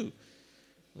you to do.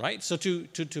 Right? So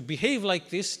to behave like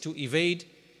this, to evade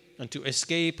and to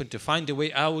escape and to find a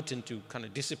way out and to kind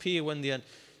of disappear when they are,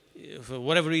 for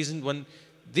whatever reason, when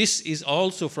this is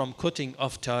also from cutting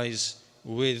off ties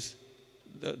with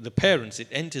the parents. It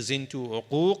enters into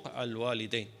uquq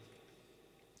al-walidain.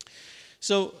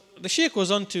 So the Shaykh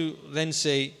goes on to then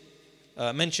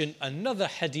mention another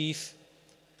hadith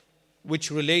which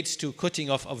relates to cutting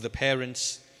off of the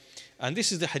parents. And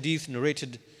this is the hadith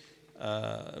reported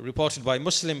by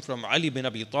Muslim from Ali bin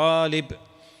Abi Talib,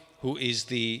 who is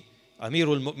the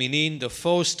Amirul Mu'mineen, the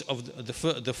fourth of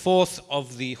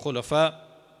the Khulafa,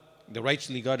 the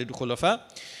rightly guarded Khulafa.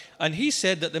 And he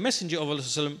said that the Messenger of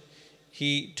Allah,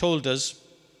 he told us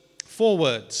 4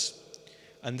 words,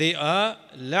 and they are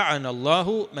لَعَنَ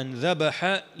اللَّهُ مَنْ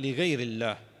ذَبَحَ لِغَيْرِ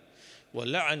اللَّهِ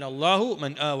وَلَعَنَ اللَّهُ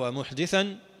مَنْ آوَى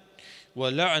مُحْدِثًا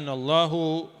وَلَعَنَ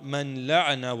اللَّهُ مَنْ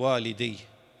لَعَنَ وَالِدَيْهِ,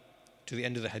 to the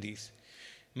end of the hadith.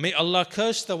 May Allah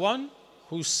curse the one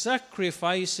who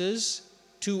sacrifices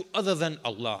to other than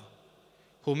Allah,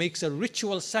 who makes a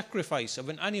ritual sacrifice of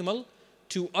an animal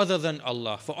to other than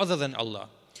Allah, for other than Allah.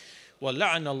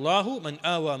 وَلَعَنَ اللَّهُ مَنْ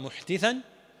آوَى مُحْدِثًا.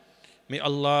 May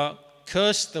Allah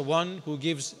curse the one who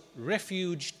gives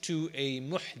refuge to a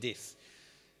muhdith.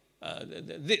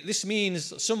 This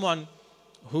means someone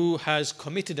who has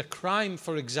committed a crime,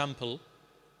 for example.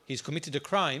 He's committed a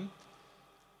crime,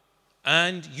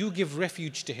 and you give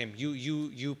refuge to him.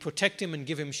 You protect him and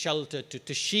give him shelter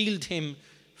to shield him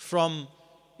from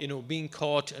being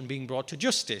caught and being brought to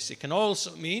justice. It can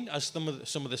also mean, as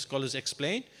some of the scholars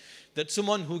explain, that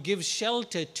someone who gives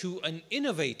shelter to an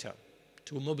innovator,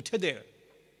 to a mubtadi',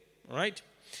 right?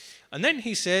 And then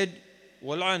he said,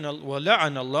 وَلَعَنَ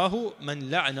اللَّهُ مَنْ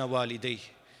لَعَنَ وَالِدَيْهِ.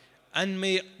 And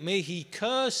may he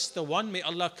curse the one, may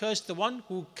Allah curse the one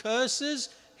who curses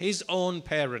his own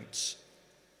parents.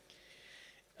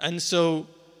 And so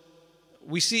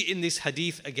we see in this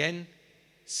hadith again,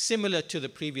 similar to the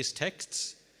previous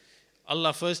texts,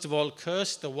 Allah first of all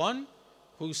cursed the one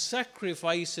who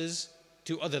sacrifices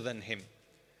to other than him.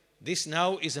 This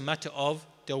now is a matter of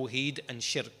tawheed and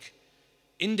shirk,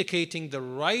 indicating the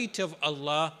right of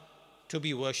Allah to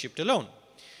be worshipped alone.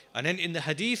 And then in the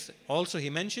hadith also he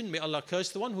mentioned, may Allah curse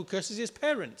the one who curses his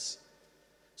parents.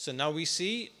 So now we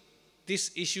see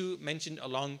this issue mentioned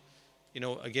along,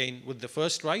 again with the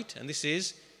first right, and this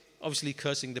is obviously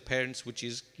cursing the parents, which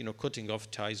is, cutting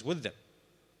off ties with them.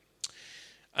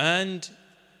 And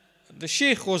the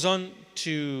Shaykh goes on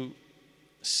to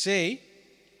say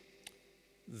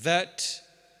that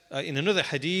in another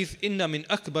hadith, إِنَّ مِنْ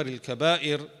أَكْبَرِ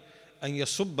الْكَبَائِرِ أَنْ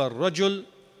يَصُبَّ الرَّجُلُ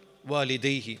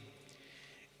وَالِدَيْهِ.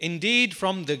 Indeed,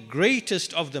 from the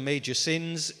greatest of the major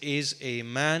sins is a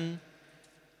man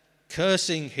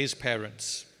cursing his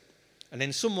parents. And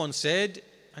then someone said,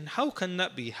 and how can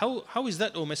that be? How is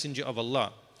that, O Messenger of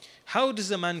Allah? how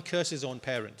does a man curse his own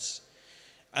parents?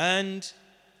 And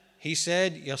he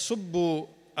said, يَصُبُّ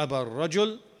أَبَا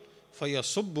الرَّجُلِ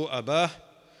فَيَصُبُّ أَبَاهُ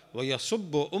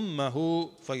وَيَصُبُّ أُمَّهُ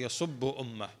فَيَصُبُّ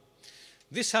أُمَّهُ.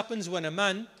 This happens when a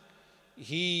man,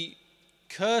 he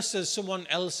curses someone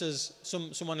else's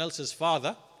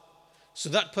father, so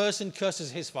that person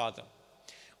curses his father.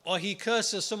 Or he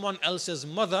curses someone else's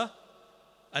mother,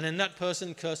 and then that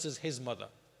person curses his mother.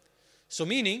 So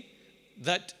meaning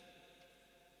that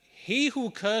he who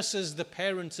curses the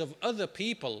parents of other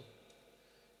people,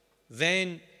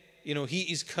 then he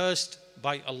is cursed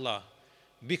by Allah,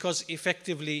 because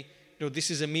effectively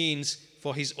this is a means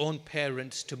for his own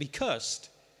parents to be cursed.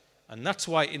 And that's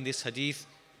why in this hadith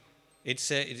it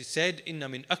said, inna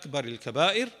min akbar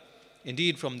al-kaba'ir,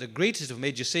 indeed from the greatest of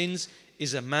major sins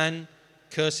is a man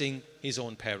cursing his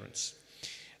own parents.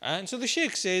 And so the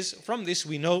Shaykh says, from this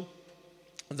we know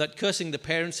that cursing the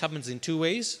parents happens in two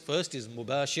ways. First is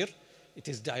mubashir, it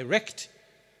is direct,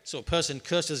 so a person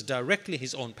curses directly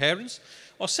his own parents.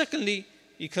 Or secondly,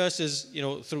 he curses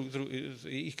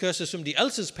he curses somebody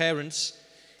else's parents,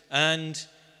 and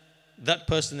that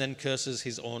person then curses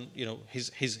his own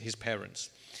his parents.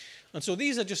 And so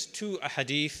these are just two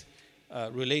hadith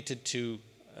related to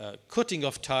cutting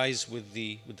off ties with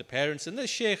the parents. And the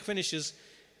Shaykh finishes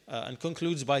and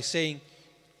concludes by saying,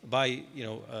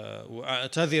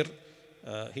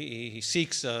 he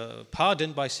seeks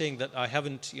pardon by saying that I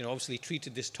haven't obviously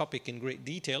treated this topic in great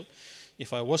detail.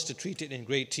 If I was to treat it in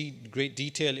great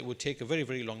detail, it would take a very,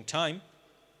 very long time.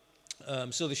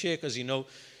 So the Shaykh, as you know,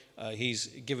 he's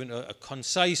given a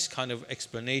concise kind of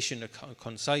explanation, a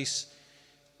concise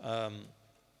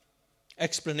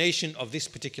explanation of this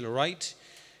particular right.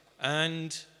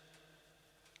 And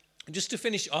just to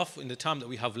finish off in the time that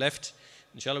we have left,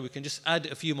 inshallah, we can just add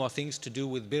a few more things to do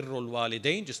with birrul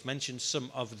walidain, just mention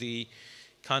some of the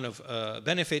kind of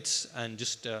benefits, and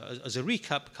just as a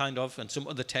recap kind of, and some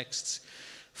other texts.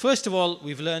 First of all,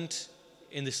 we've learnt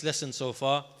in this lesson so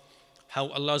far how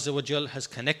Allah Azza wa Jal has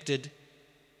connected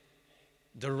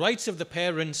the rights of the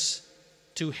parents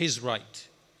to His right.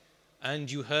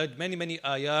 And you heard many, many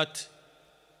ayat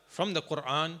from the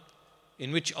Quran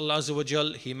in which Allah Azza wa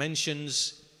Jal, He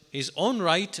mentions His own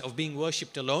right of being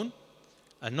worshipped alone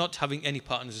and not having any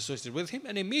partners associated with Him.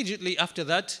 And immediately after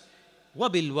that,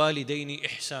 وَبِالْوَالِدَيْنِ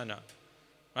إِحْسَانًا,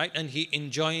 right? And He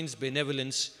enjoins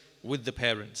benevolence with the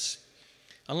parents.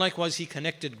 And likewise, He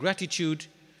connected gratitude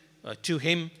to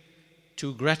Him,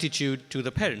 to gratitude to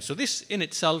the parents. So this in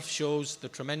itself shows the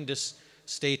tremendous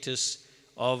status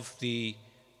of the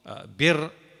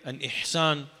birr and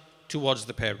ihsan towards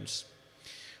the parents.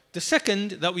 The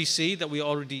second that we see, that we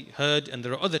already heard, and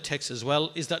there are other texts as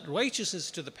well, is that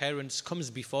righteousness to the parents comes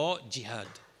before jihad.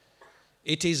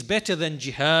 It is better than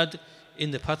jihad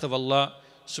in the path of Allah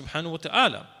subhanahu wa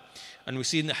ta'ala. And we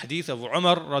see in the hadith of Ibn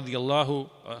Umar radiallahu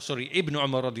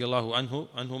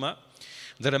anhuma,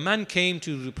 that a man came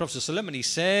to the Prophet ﷺ and he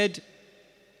said,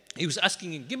 he was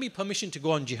asking him, give me permission to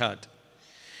go on jihad.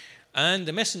 And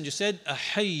the messenger said,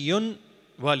 Ahayyun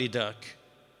walidak,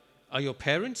 are your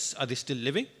parents, are they still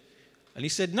living? And he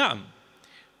said, Na'am.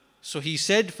 So he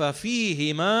said,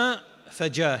 فَفِيهِمَا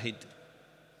فَجَاهِدْ,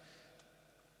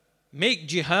 make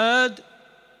jihad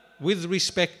with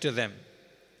respect to them.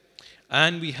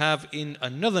 And we have in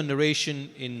another narration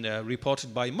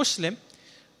reported by Muslim,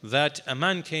 that a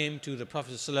man came to the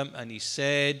Prophet ﷺ and he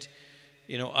said,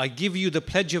 I give you the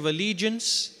pledge of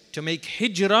allegiance to make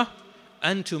hijrah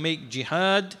and to make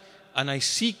jihad, and I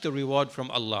seek the reward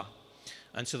from Allah.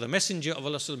 And so the Messenger of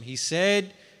Allah ﷺ, he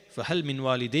said, فَهَلْ مِنْ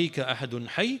وَالِدَيْكَ أَحَدٌ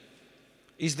حَيٍّ,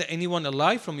 is there anyone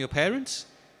alive from your parents?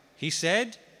 He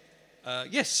said,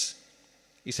 yes.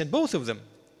 He said, both of them.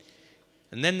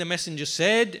 And then the Messenger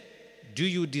said, do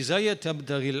you desire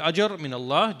تَبْتَغِي الْأَجْرَ مِنَ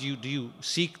اللَّهِ, do you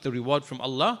seek the reward from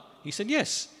Allah? He said,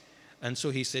 yes. And so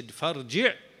he said,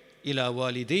 فَارْجِعْ إِلَى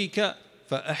وَالِدَيْكَ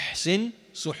فَأَحْسِنْ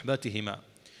صُحْبَتِهِمَا,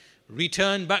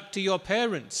 return back to your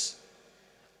parents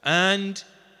and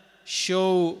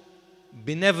show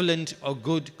benevolent or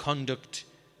good conduct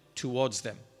towards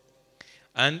them.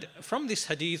 And from this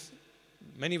hadith,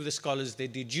 many of the scholars, they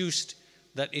deduced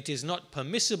that it is not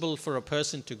permissible for a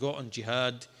person to go on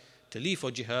jihad, to leave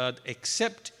for jihad,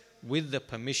 except with the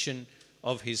permission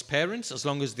of his parents, as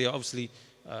long as they are obviously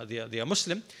they are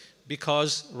Muslim,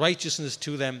 because righteousness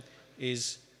to them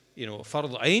is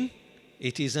fard ayn.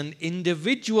 It is an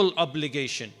individual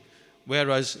obligation,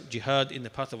 whereas jihad in the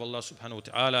path of Allah subhanahu wa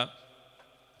ta'ala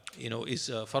is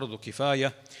fardu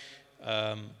kifaya.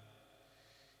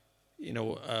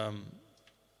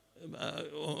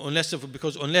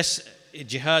 unless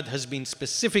jihad has been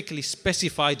specifically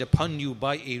specified upon you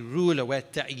by a ruler where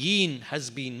ta'yeen has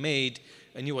been made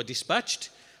and you are dispatched,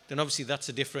 then obviously that's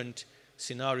a different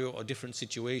scenario or different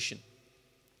situation.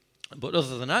 But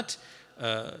other than that,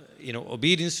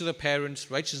 obedience to the parents,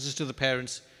 righteousness to the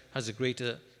parents is a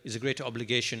greater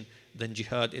obligation than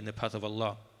jihad in the path of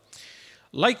Allah.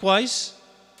 Likewise,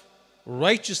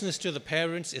 righteousness to the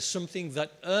parents is something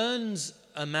that earns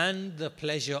a man the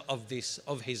pleasure of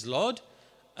his Lord,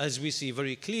 as we see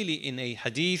very clearly in a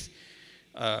hadith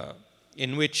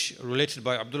in which, related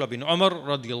by Abdullah bin Umar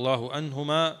radiallahu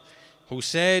anhuma, who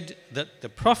said that the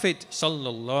Prophet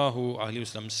sallallahu alaihi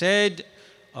wasallam said,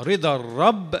 "Rida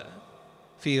al-Rabb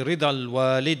fi rida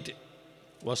al-Walid,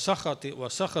 wa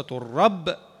sakhat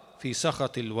al-Rabb fi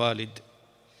sakhat al-Walid."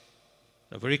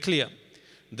 Very clear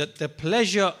that the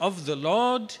pleasure of the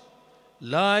Lord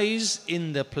lies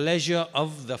in the pleasure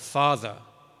of the Father,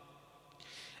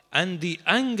 and the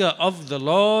anger of the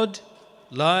Lord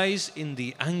lies in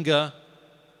the anger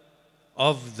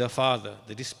of the Father,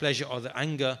 the displeasure or the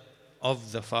anger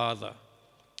of the Father.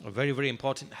 A very, very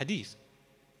important hadith.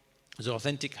 It's an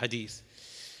authentic hadith.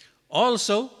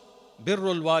 Also,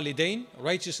 birrul walidain,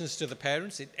 righteousness to the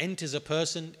parents, it enters a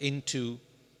person into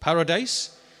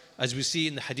paradise, as we see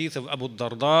in the hadith of Abu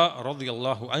Darda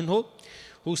radiyallahu anhu,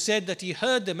 who said that he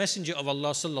heard the Messenger of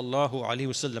Allah sallallahu alaihi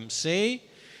wasallam say,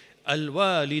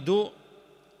 "Al-walidu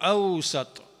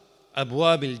awsat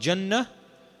abwab al-jannah,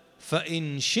 fa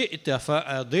in shi'ta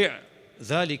fa'adi'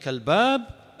 dhalika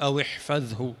al-bab aw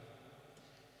ihfadhhu."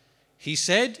 He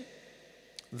said,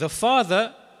 the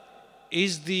father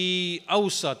is the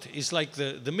awsat, is like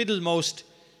the middlemost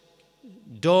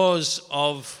doors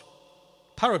of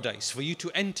paradise for you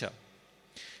to enter.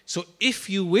 So if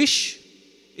you wish,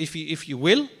 if you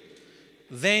will,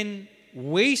 then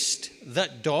waste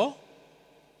that door,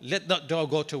 let that door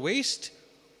go to waste,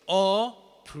 or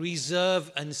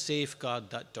preserve and safeguard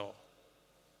that door.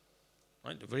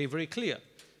 Right? Very, very clear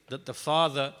that the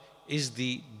Father is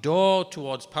the door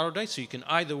towards paradise. So you can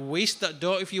either waste that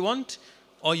door if you want,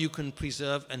 or you can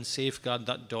preserve and safeguard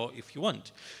that door if you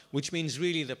want. Which means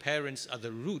really the parents are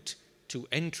the route to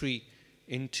entry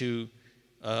into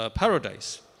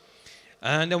paradise.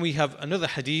 And then we have another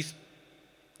hadith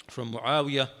from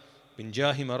Muawiyah bin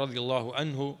Jahima radiallahu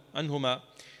anhuma,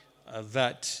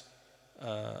 that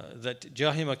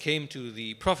Jahima came to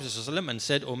the Prophet ﷺ and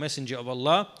said, "O Messenger of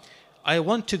Allah, I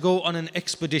want to go on an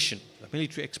expedition, a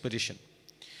military expedition.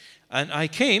 And I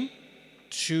came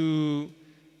to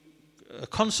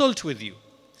consult with you."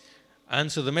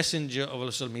 And so the Messenger of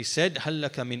Allah, he said, "Hal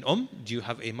laka min do you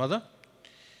have a mother?"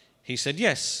 He said,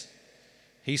 "Yes."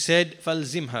 He said,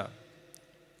 "Falzimha,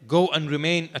 go and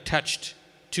remain attached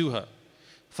to her.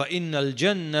 فَإِنَّ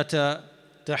الْجَنَّةَ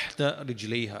تَحْتَ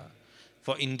رِجْلَيْهَا."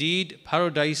 For indeed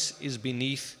paradise is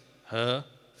beneath her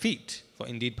feet. For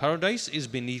indeed paradise is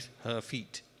beneath her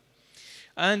feet.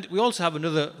 And we also have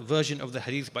another version of the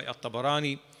hadith by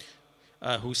At-Tabarani,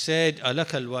 who said,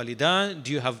 "Alaka al-walidan,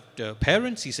 do you have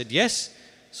parents?" He said, "Yes."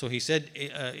 So he said,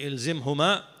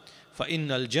 "Ilzimhuma فَإِنَّ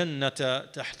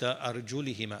الْجَنَّةَ تَحْتَ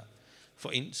أَرْجُلِهِمَا."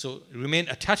 So remain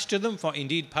attached to them, for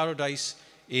indeed paradise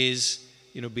is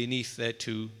beneath their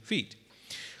 2 feet.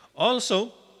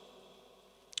 Also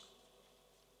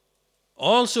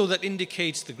that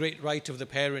indicates the great right of the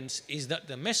parents is that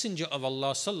the Messenger of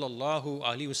Allah sallallahu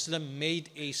alaihi wasallam made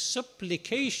a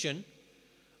supplication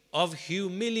of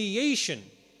humiliation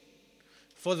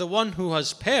for the one who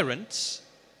has parents,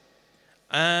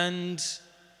 and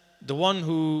the one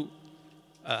who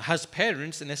has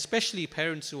parents, and especially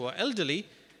parents who are elderly,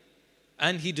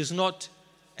 and he does not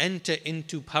enter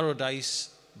into paradise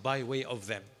by way of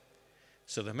them.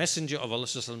 So the Messenger of Allah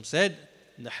said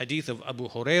in the hadith of Abu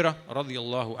Hurairah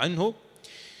radiallahu anhu,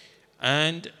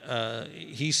 and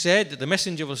he said, the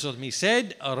Messenger of Allah, he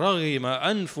said, "Raghima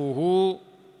anfuhu,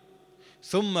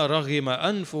 thumma raghima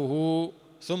anfuhu,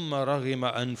 thumma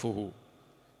raghima anfuhu."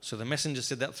 So the Messenger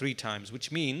said that 3 times,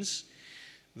 which means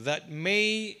that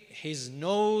may his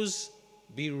nose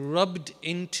be rubbed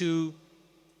into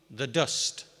the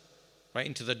dust, right,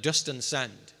 into the dust and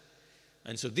sand.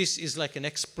 And so this is like an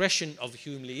expression of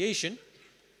humiliation,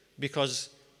 because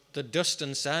the dust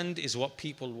and sand is what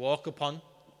people walk upon.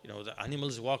 The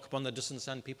animals walk upon the dust and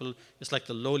sand. People, it's like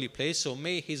the lowly place. So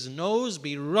may his nose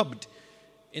be rubbed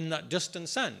in that dust and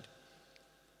sand.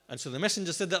 And so the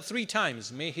Messenger said that 3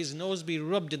 times, may his nose be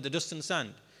rubbed in the dust and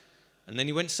sand. And then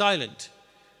he went silent.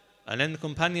 And then the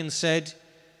companion said,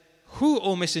 "Who,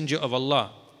 O Messenger of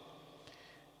Allah?"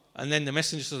 And then the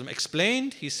Messenger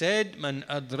explained. He said, "Man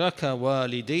adraka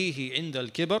walidayhi inda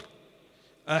al-kibar,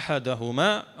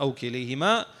 ahadahuma aw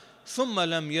kilayhima, ثم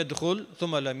لم يدخل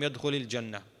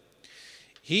الجنة.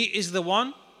 He is the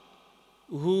one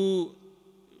who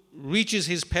reaches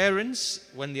his parents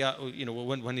when they are,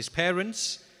 when his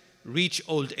parents reach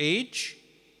old age,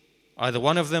 either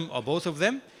one of them or both of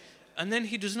them, and then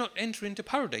he does not enter into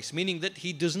paradise, meaning that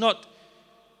he does not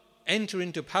enter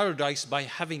into paradise by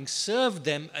having served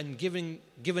them and given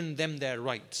them their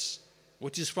rights,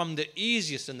 which is from the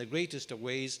easiest and the greatest of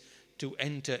ways to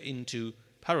enter into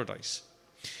paradise.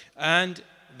 And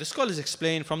the scholars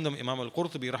explain from them, Imam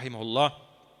al-Qurtubi rahimahullah,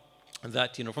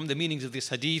 that from the meanings of this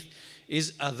hadith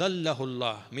is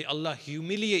adhallahullah, may Allah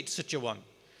humiliate such a one,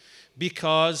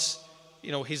 because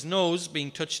his nose being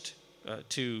touched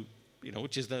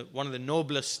which is one of the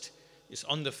noblest, is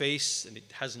on the face and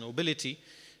it has nobility,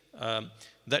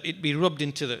 that it be rubbed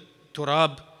into the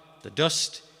turab, the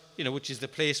dust, which is the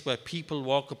place where people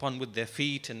walk upon with their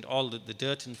feet and all the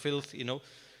dirt and filth,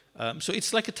 so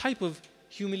it's like a type of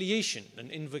humiliation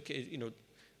and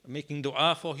making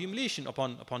dua for humiliation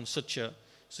upon such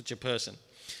a person.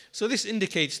 So this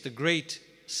indicates the great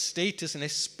status, and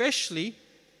especially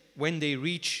when they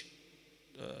reach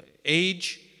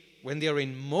age, when they are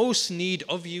in most need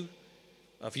of you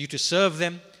to serve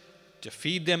them, to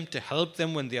feed them, to help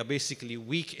them, when they are basically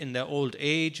weak in their old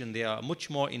age and they are much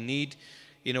more in need,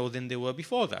 than they were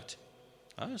before that.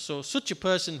 So such a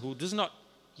person who does not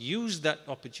use that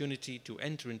opportunity to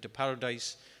enter into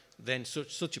paradise, then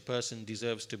such a person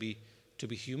deserves to be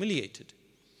humiliated.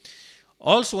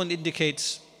 Also, it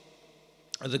indicates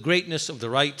the greatness of the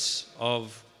rights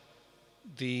of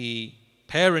the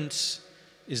parents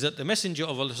is that the Messenger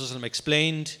of Allah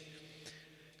explained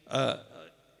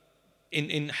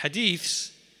in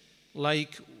hadiths,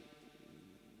 like,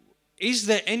 is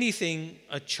there anything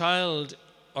a child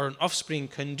or an offspring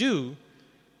can do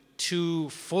to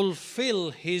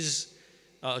fulfill his,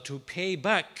 to pay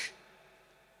back,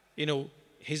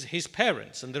 his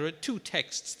parents? And there are two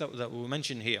texts that we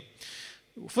mention here.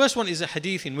 First one is a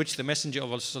hadith in which the Messenger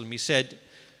of Allah said,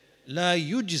 لا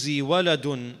يجزي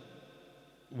ولد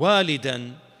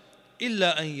والدا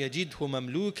إلا أن يجده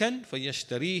مملوكا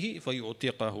فيشتريه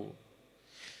فيعتقه.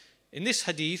 In this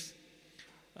hadith,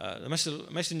 the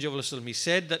Messenger of Allah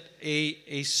said that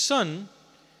a son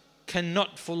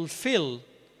cannot fulfill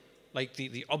like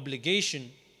the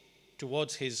obligation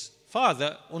towards his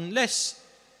father unless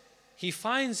he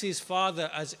finds his father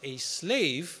as a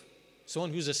slave,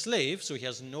 someone who's a slave, so he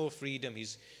has no freedom,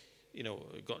 he's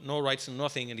got no rights and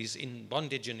nothing, and he's in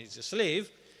bondage and he's a slave.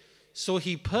 So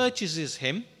he purchases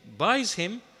him, buys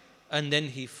him, and then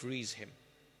he frees him.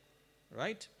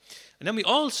 Right? And then we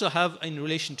also have, in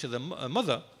relation to the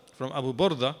mother, from Abu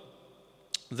Burda,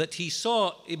 that he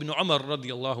saw Ibn Umar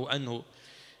radiallahu anhu,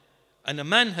 and a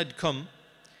man had come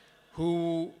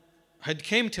who had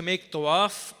came to make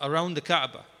tawaf around the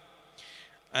Kaaba,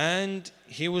 and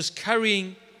he was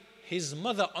carrying his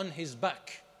mother on his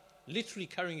back, literally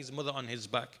carrying his mother on his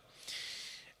back.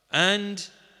 And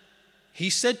he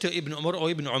said to Ibn Umar, "O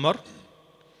Ibn Umar,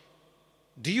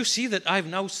 do you see that I've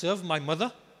now served my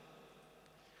mother?"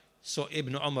 So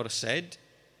Ibn Umar said,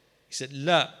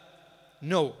 La,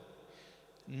 no,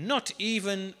 not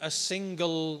even a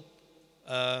single,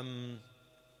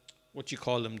 what you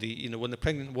call them, when the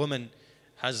pregnant woman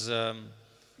has the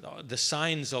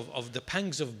signs of the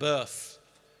pangs of birth,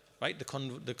 right?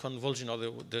 The convulsion, or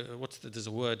there's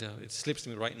a word, it slips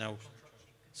me right now.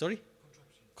 Sorry?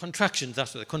 Contractions,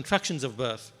 that's what, the contractions of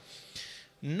birth.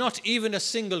 Not even a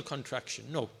single contraction,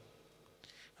 no.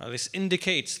 This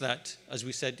indicates that, as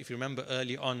we said, if you remember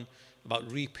early on,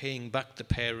 about repaying back the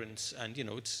parents, and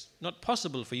it's not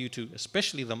possible for you to,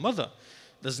 especially the mother.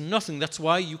 There's nothing, that's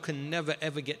why you can never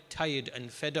ever get tired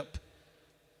and fed up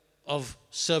of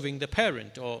serving the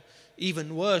parent, or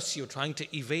even worse, you're trying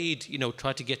to evade,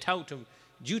 try to get out of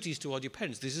duties toward your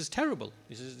parents. This is terrible.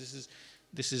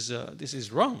 This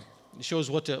is wrong. It shows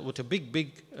what a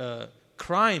big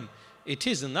crime it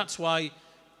is, and that's why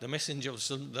the Messenger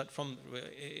of Allah, that from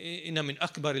inna min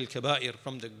akbar al-kaba'ir,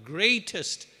 from the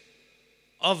greatest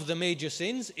of the major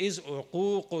sins is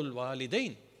uququl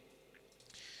walidain.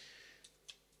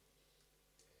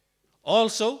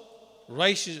 Also,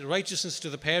 righteousness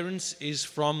to the parents is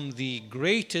from the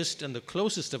greatest and the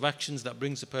closest of actions that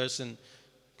brings a person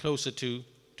closer to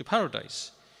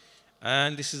paradise.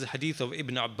 And this is a hadith of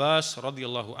Ibn Abbas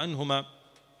radiallahu anhuma,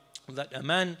 that a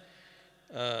man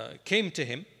came to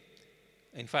him.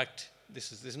 In fact,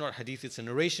 this is not a hadith, it's a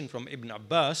narration from Ibn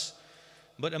Abbas.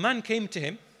 But a man came to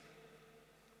him,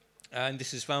 and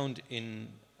this is found in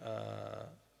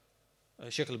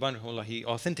Shaykh al-Albani, he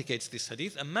authenticates this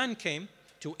hadith. A man came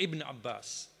to Ibn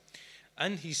Abbas,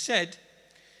 and he said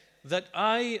that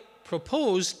I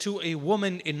proposed to a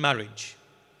woman in marriage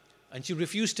and she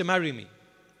refused to marry me.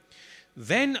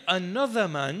 Then another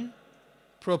man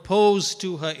proposed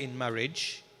to her in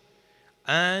marriage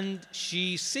and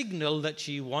she signaled that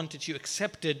she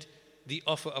accepted the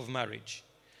offer of marriage.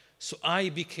 So I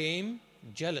became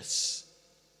jealous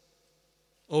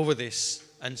over this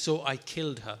and so I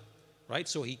killed her. Right?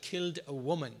 So he killed a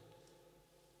woman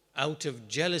out of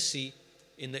jealousy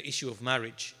in the issue of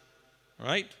marriage.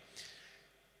 Right?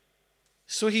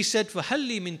 So he said, فَهَلْ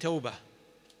لِي مِن تَوْبَةٍ?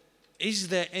 Is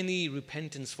there any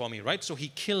repentance for me? Right? So he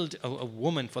killed a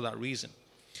woman for that reason.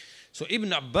 So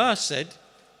Ibn Abbas said,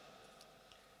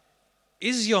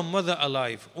 is your mother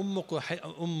alive?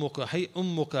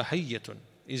 أُمُّكَ حَيَّةٌ.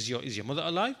 Is your mother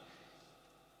alive?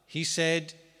 He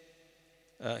said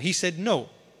no.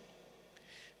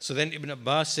 So then Ibn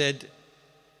Abbas said,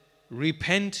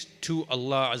 repent to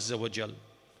Allah Azza wa Jal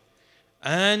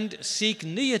and seek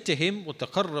near to Him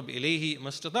وَتَقَرَّبْ إِلَيْهِ مَا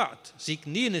اسْتَطَعْتَ. Seek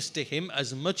nearness to Him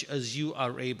as much as you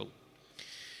are able.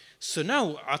 So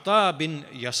now Ata bin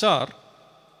Yasar,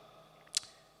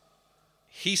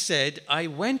 he said, I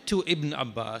went to Ibn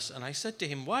Abbas and I said to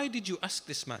him, why did you ask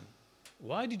this man?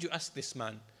 Why did you ask this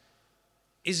man?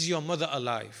 Is your mother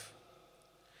alive?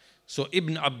 So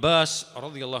Ibn Abbas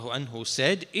radiallahu anhu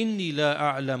said, إِنِّي لَا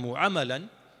أَعْلَمُ عَمَلًا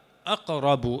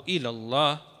أَقْرَبُ إِلَى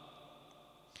اللَّهِ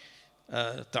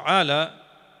تعالى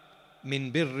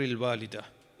من بر الوالدة.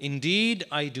 Indeed,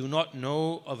 I do not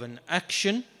know of an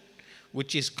action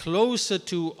which is closer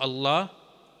to Allah,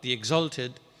 the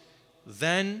Exalted,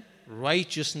 than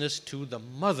righteousness to the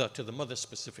mother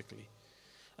specifically.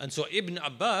 And so Ibn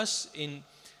Abbas, in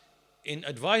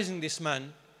advising this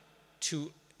man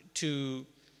to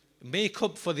make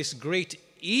up for this great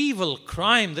evil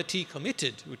crime that he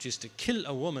committed, which is to kill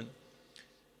a woman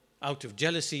out of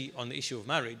jealousy on the issue of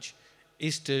marriage,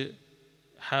 is to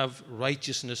have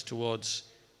righteousness towards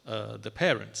the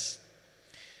parents.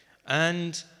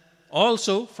 And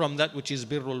also from that which is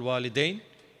birrul walidain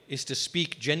is to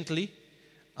speak gently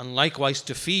and likewise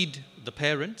to feed the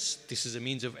parents. This is a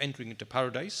means of entering into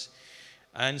paradise.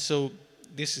 And so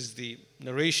this is the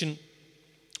narration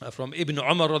from Ibn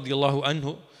Umar radiallahu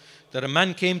anhu, that a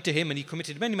man came to him and he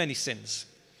committed many sins.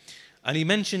 And he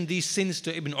mentioned these sins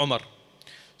to Ibn Umar.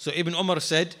 So Ibn Umar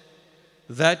said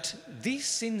that these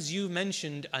sins you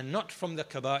mentioned are not from the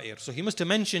kaba'ir. So he must have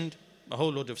mentioned a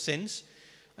whole load of sins.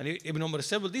 And Ibn Umar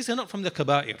said, well, these are not from the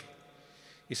kaba'ir.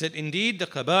 He said, indeed, the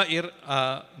kaba'ir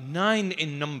are 9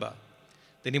 in number.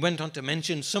 Then he went on to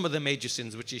mention some of the major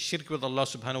sins, which is shirk with Allah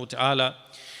subhanahu wa ta'ala,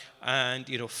 and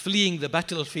fleeing the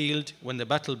battlefield when the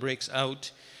battle breaks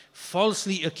out,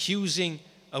 falsely accusing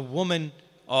a woman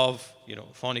of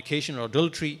fornication or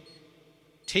adultery,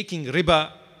 taking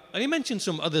riba, and he mentioned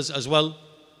some others as well.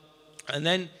 And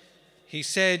then he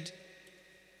said,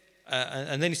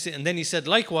 he said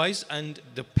likewise, and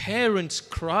the parents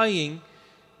crying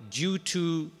due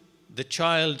to the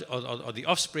child or the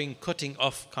offspring cutting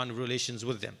off kind of relations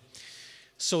with them.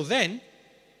 So then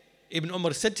Ibn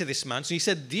Umar said to this man, so he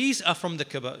said these are from the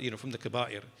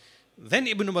kaba'ir. Then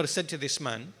Ibn Umar said to this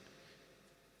man,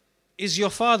 is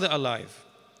your father alive?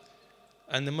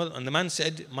 And the man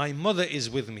said, my mother is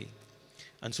with me.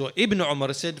 And so Ibn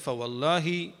Umar said,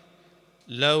 فَوَاللَّهِ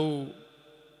لَوْ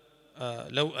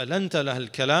أَلَنْتَ لَهَا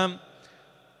الْكَلَامِ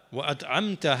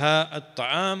وَأَطْعَمْتَهَا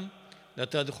الطَّعَامِ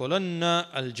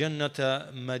لَتَدْخُلَنَّ الْجَنَّةَ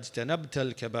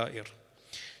مَجْتَنَبْتَ الْكَبَائِرِ.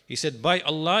 He said, by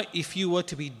Allah, if you were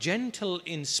to be gentle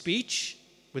in speech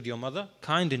with your mother,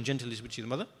 kind and gentle in speech with your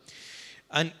mother,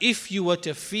 and if you were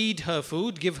to feed her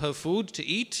food, give her food to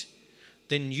eat,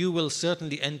 then you will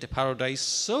certainly enter paradise,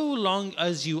 so long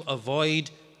as you avoid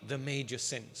the major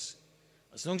sins.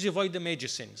 As long as you avoid the major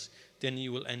sins, then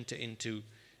you will enter into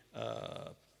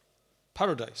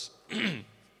paradise.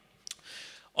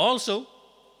 Also,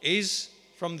 is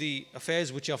from the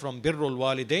affairs which are from birrul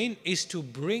walidain, is to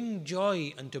bring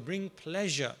joy and to bring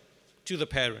pleasure to the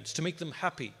parents, to make them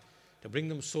happy, to bring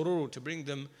them surur, to bring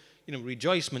them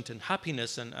rejoicement and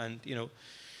happiness, and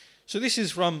so this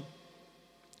is from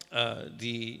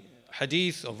the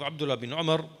hadith of Abdullah bin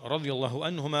Umar radiallahu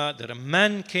anhuma, that a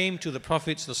man came to the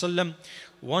Prophet ﷺ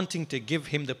wanting to give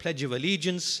him the pledge of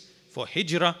allegiance for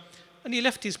hijrah, and he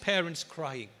left his parents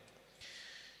crying.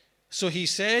 So he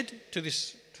said to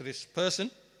this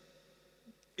person,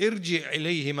 irji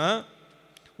ilayhima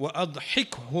wa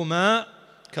adhikhuma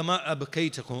kama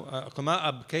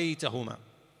abkaytahuma.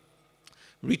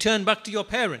 Return back to your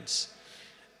parents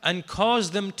and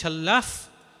cause them to laugh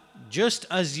just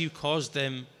as you caused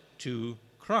them to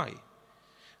cry.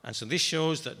 And so this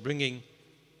shows that bringing,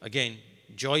 again,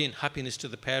 joy and happiness to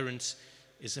the parents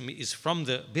is from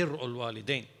the birrul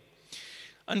walidain.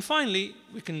 And finally,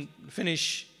 we can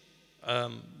finish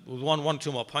with one,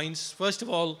 two more points. First of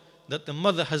all, that the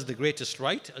mother has the greatest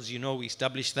right. As you know, we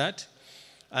established that.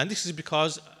 And this is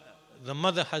because the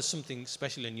mother has something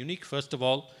special and unique. First of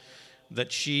all,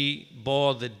 that she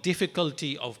bore the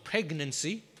difficulty of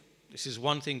pregnancy. This is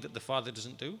one thing that the father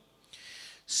doesn't do.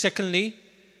 Secondly,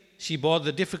 she bore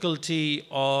the difficulty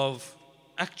of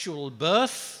actual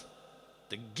birth.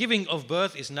 The giving of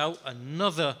birth is now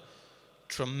another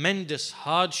tremendous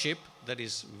hardship that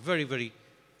is very, very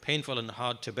painful and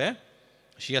hard to bear.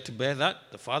 She had to bear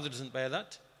that. The father doesn't bear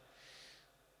that.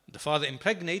 The father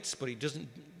impregnates, but he doesn't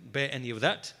bear any of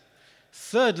that.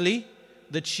 Thirdly,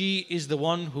 that she is the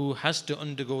one who has to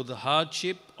undergo the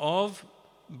hardship of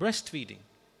breastfeeding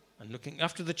and looking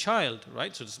after the child,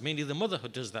 right? So it's mainly the mother who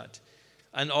does that.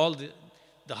 And all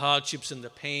the hardships and the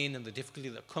pain and the difficulty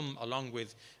that come along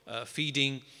with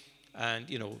feeding and,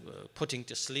 putting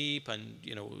to sleep and,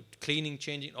 cleaning,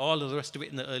 changing, all of the rest of it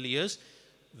in the early years.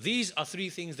 These are three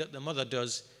things that the mother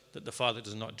does that the father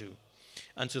does not do.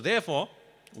 And so therefore,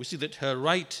 we see that her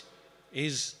right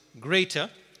is greater.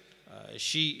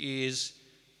 She is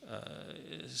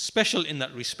special in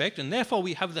that respect. And therefore,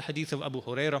 we have the hadith of Abu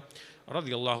Hurairah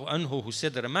radiallahu anhu, who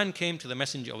said that a man came to the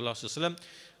Messenger of Allah sallallahu alaihi wasallam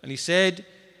and he said,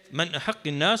 Man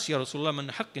ahaqqin nas, ya Rasulullah, man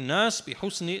ahaqqin nas bi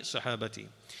husni sahabati.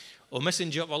 O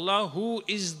Messenger of Allah, who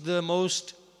is the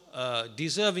most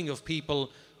deserving of people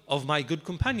of my good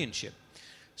companionship?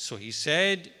 So he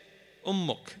said,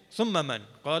 Ummuk, thumma man,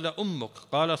 qala ummuk,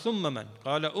 qala thumma man,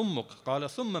 qala ummuk, qala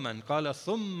thumma man, qala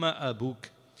thumma abuk.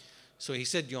 So he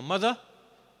said, your mother,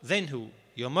 then who?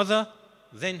 Your mother,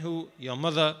 then who? Your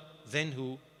mother, then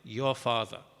who? Your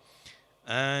father.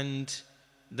 And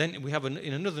then we have in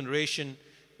another narration,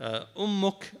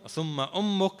 ummuk, thumma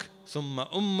ummuk,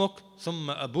 thumma ummuk,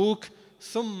 thumma abuk,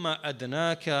 thumma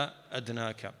adnaka,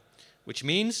 adnaka. Which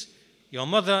means, your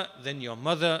mother, then your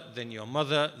mother, then your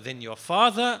mother, then your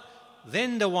father,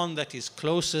 then the one that is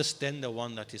closest, then the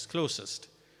one that is closest.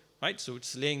 Right? So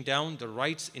it's laying down the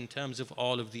rights in terms of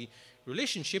all of the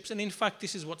relationships. And in fact,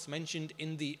 this is what's mentioned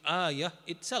in the ayah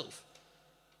itself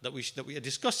that we are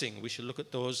discussing. We shall look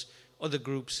at those other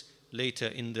groups later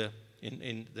in the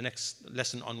next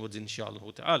lesson onwards, inshallah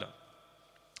ta'ala.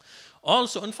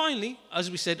 Also, and finally, as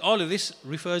we said, all of this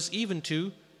refers even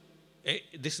to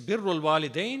this birrul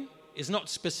walidain is not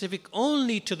specific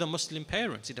only to the Muslim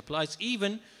parents. It applies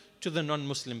even to the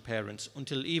non-Muslim parents,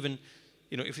 until even,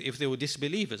 if they were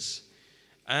disbelievers.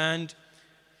 And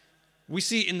we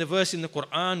see in the verse in the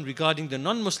Quran regarding the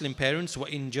non-Muslim parents,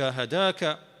 وَإِن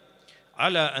جَاهَدَاكَ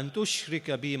عَلَىٰ أَن تُشْرِكَ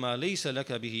بِمَا لَيْسَ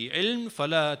لَكَ بِهِ عِلْمٍ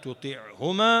فَلَا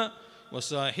تُطِعْهُمَا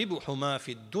وَصَاحِبْهُمَا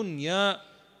فِي الدُّنْيَا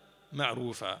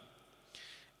مَعْرُوفًا.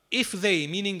 If they,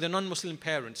 meaning the non-Muslim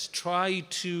parents, strive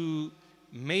to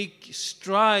make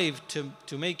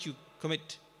you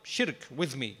commit shirk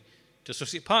with me, to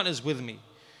associate partners with me,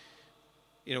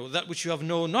 that which you have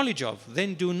no knowledge of,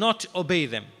 then do not obey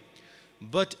them,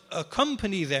 but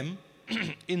accompany them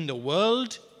in the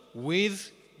world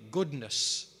with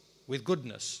goodness.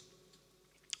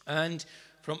 And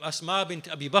from Asma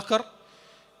bint Abi Bakr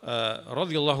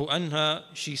radiallahu anha,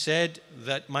 she said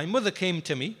that my mother came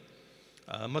to me.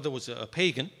 Mother was a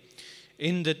pagan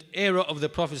in the era of the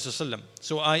Prophet ﷺ.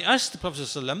 So I asked the Prophet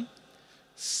ﷺ,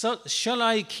 shall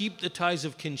I keep the ties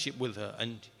of kinship with her?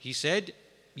 And he said,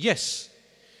 yes.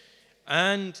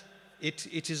 And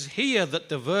it is here that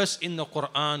the verse in the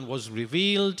Quran was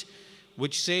revealed,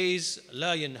 which says,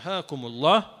 لا ينهاكم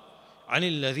الله عن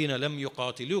الذين لم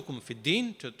يقاتلوكم في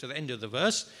الدين, to the end of the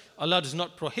verse. Allah does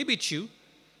not prohibit you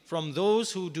from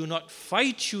those who do not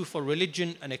fight you for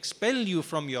religion and expel you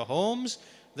from your homes,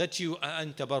 that you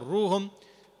antabarruhum,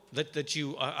 that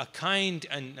you are kind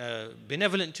and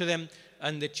benevolent to them,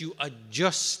 and that you are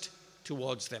just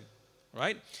towards them.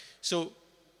 Right? So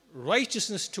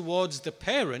righteousness towards the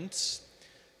parents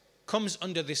comes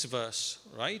under this verse,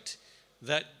 right?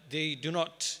 That they do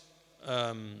not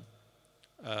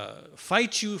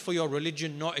fight you for your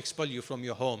religion nor expel you from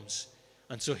your homes.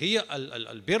 And so here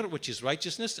al-bir, which is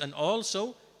righteousness, and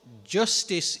also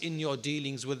justice in your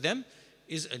dealings with them,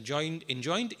 is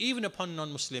enjoined even upon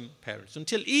non-Muslim parents.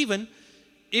 Until even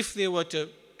if they were to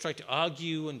try to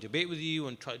argue and debate with you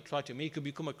and try to make you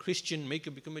become a Christian, make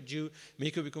you become a Jew,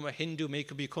 make you become a Hindu, make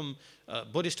you become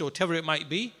Buddhist or whatever it might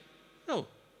be, no,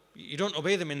 you don't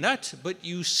obey them in that, but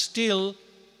you still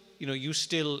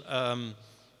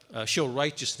show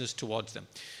righteousness towards them.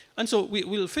 And so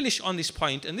we'll finish on this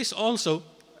point, and this also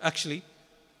actually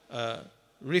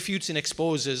refutes and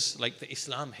exposes like the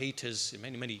Islam haters,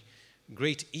 many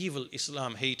great evil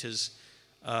Islam haters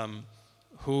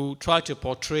who try to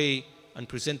portray and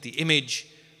present the image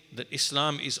that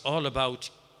Islam is all about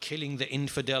killing the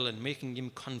infidel and making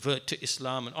him convert to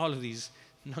Islam and all of these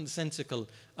nonsensical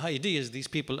ideas. These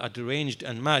people are deranged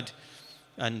and mad.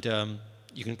 And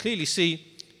you can clearly see,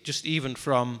 just even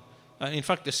from, in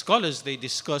fact, the scholars, they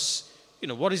discuss,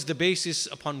 what is the basis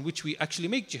upon which we actually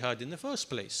make jihad in the first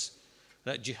place.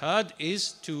 That jihad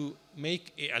is to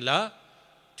make i'la,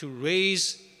 to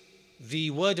raise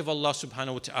the word of Allah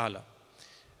subhanahu wa ta'ala.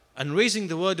 And raising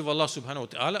the word of Allah subhanahu wa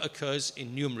ta'ala occurs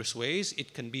in numerous ways.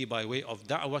 It can be by way of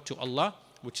da'wah to Allah,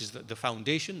 which is the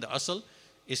foundation, the asl,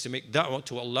 is to make da'wah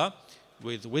to Allah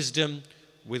with wisdom,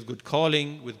 with good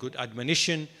calling, with good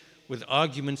admonition, with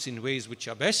arguments in ways which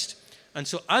are best. And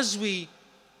so as we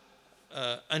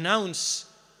announce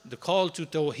the call to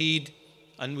Tawheed,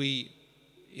 and we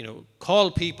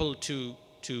call people to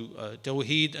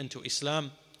Tawheed and to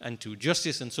Islam and to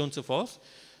justice and so on and so forth,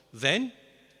 then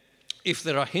if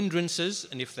there are hindrances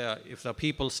and if there are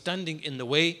people standing in the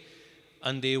way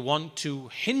and they want to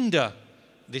hinder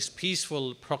this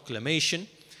peaceful proclamation,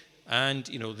 and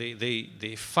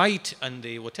they fight and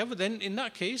they whatever, then in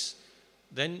that case,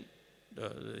 then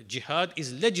jihad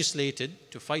is legislated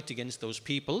to fight against those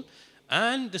people.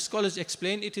 And the scholars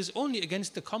explain it is only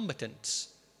against the combatants,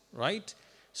 right?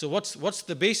 So what's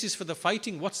the basis for the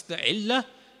fighting? What's the illah?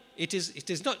 It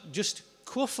is not just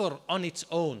kufr on its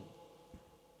own.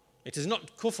 It is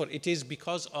not kufr. It is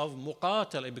because of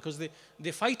muqatala, because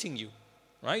they're fighting you,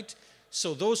 right?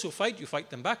 So those who fight, you fight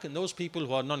them back. And those people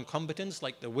who are non-combatants,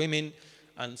 like the women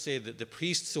and say that the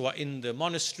priests who are in the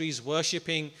monasteries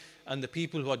worshipping, and the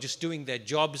people who are just doing their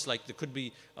jobs, like there could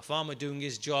be a farmer doing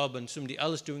his job and somebody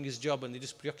else doing his job, and they're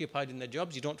just preoccupied in their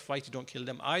jobs. You don't fight, you don't kill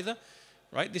them either,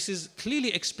 right? This is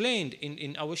clearly explained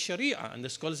in our Sharia, and the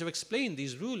scholars have explained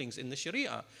these rulings in the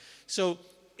Sharia. So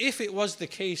if it was the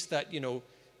case that,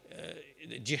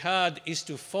 jihad is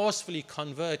to forcefully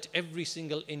convert every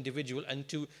single individual and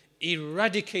to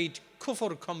eradicate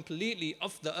kufr completely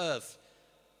off the earth,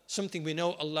 something we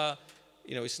know Allah,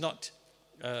 it's not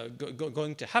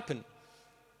going to happen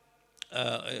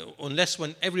unless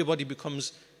when everybody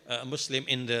becomes a Muslim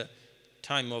in the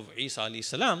time of Isa alayhi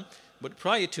salam. But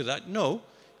prior to that, no.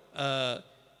 And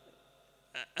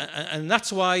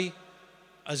that's why,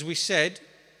 as we said,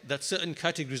 that certain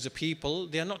categories of people,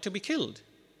 they are not to be killed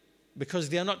because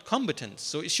they are not combatants.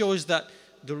 So it shows that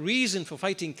the reason for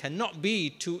fighting cannot be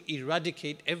to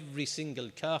eradicate every single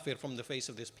kafir from the face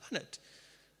of this planet,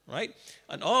 right?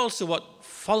 And also what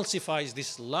falsifies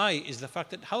this lie is the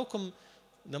fact that how come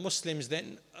the Muslims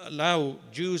then allow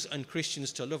Jews and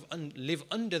Christians to live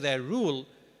under their rule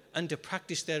and to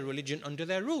practice their religion under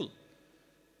their rule?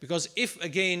 Because if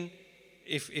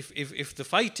the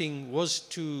fighting was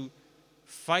to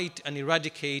fight and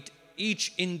eradicate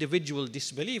each individual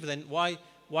disbeliever, then why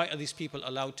are these people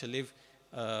allowed to live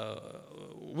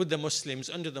with the Muslims,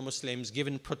 under the Muslims,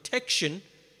 given protection,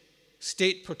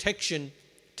 state protection,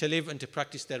 to live and to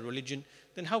practice their religion?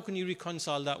 Then how can you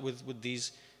reconcile that with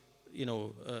these,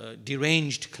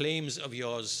 deranged claims of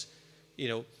yours,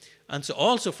 And so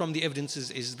also from the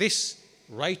evidences is this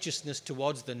righteousness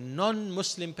towards the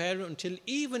non-Muslim parent, until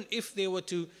even if they were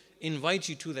to invite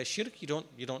you to their shirk, you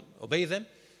don't obey them,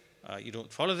 you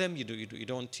don't follow them, you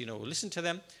don't listen to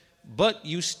them, but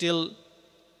you still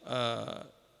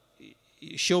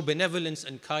show benevolence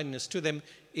and kindness to them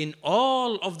in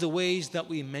all of the ways that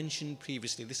we mentioned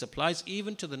previously. This applies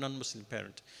even to the non-Muslim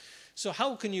parent. So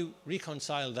how can you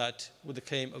reconcile that with the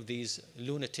claim of these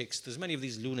lunatics? There's many of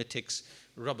these lunatics,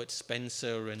 Robert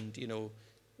Spencer and,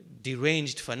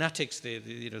 deranged fanatics.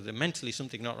 They're mentally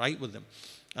something not right with them.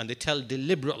 And they tell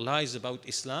deliberate lies about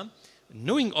Islam,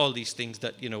 knowing all these things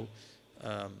that,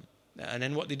 and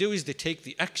then what they do is they take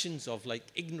the actions of like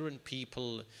ignorant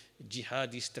people,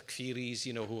 jihadis, takfiris,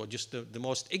 who are just the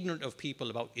most ignorant of people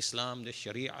about Islam, the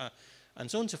Sharia,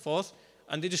 and so on and so forth,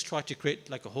 and they just try to create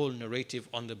like a whole narrative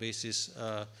on the basis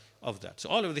of that. So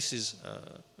all of this is,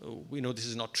 we know this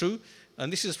is not true,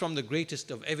 and this is from the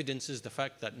greatest of evidences, the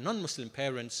fact that non-Muslim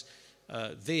parents,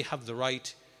 they have the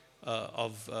right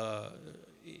of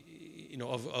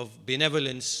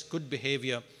benevolence, good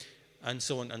behavior, and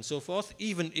so on and so forth,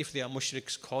 even if they are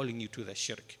mushriks calling you to their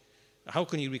shirk. How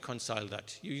can you reconcile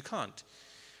that? You can't,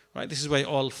 right? This is why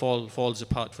all falls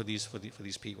apart for these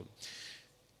people.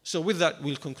 So with that,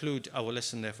 we'll conclude our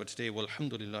lesson there for today.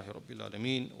 Walhamdulillahi Rabbil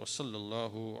Alameen. Wa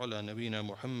sallallahu ala nabeena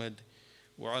Muhammad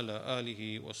wa ala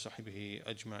alihi wa sahbihi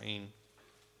ajma'een.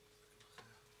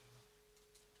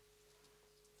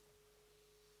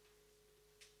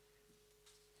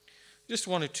 Just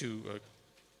one or two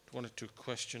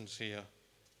questions here.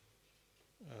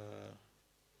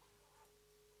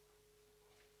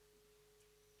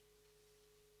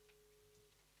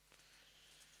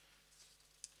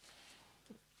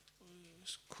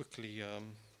 quickly.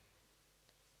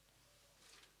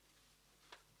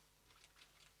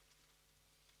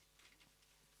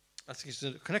 I think it's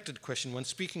a connected question. When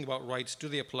speaking about rights, do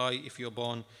they apply if you're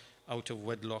born out of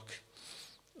wedlock?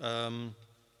 Well,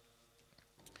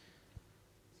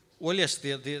 yes,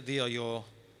 they are your.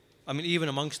 I mean, even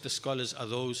amongst the scholars are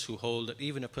those who hold that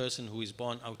even a person who is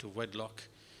born out of wedlock,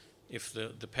 if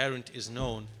the parent is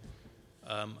known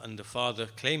and the father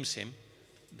claims him,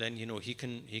 then he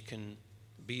can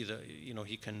be the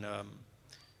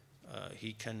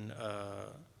he can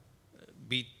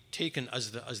be taken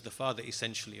as the father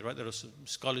essentially, right? There are some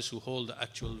scholars who hold the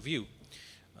actual view.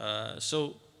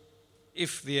 So,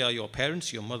 if they are your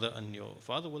parents, your mother and your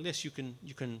father, well, yes, you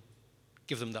can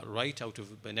give them that right out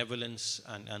of benevolence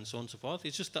and so on and so forth.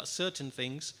 It's just that certain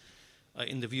things,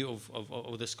 in the view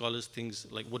of the scholars, things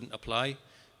like wouldn't apply,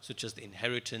 such as the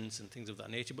inheritance and things of that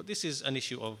nature. But this is an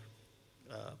issue of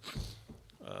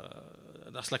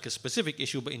that's like a specific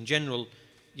issue. But in general,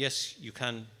 yes, you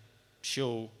can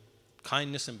show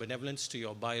kindness and benevolence to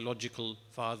your biological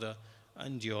father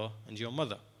and your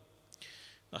mother.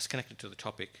 That's connected to the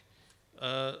topic.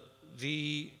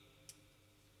 The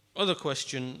other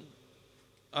question: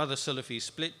 are the Salafis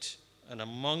split? And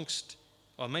amongst,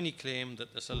 or many claim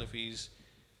that the Salafis,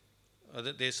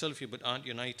 that they're Salafi but aren't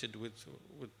united with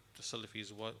the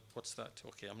Salafis. What's that?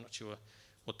 Okay, I'm not sure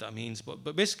what that means.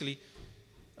 But basically,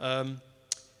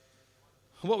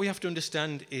 what we have to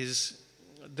understand is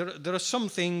there are some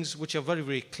things which are very,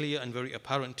 very clear and very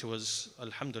apparent to us,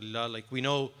 alhamdulillah. Like we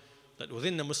know that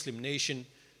within the Muslim nation,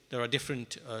 there are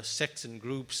different sects and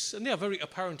groups, and they are very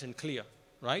apparent and clear,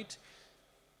 right?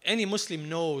 Any Muslim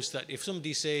knows that if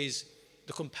somebody says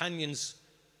the companions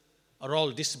are all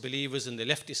disbelievers and they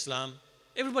left Islam,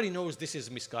 everybody knows this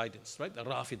is misguidance, right? The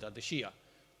Rafida, the Shia,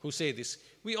 who say this.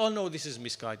 We all know this is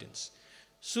misguidance.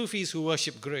 Sufis who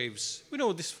worship graves, we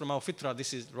know this from our fitrah,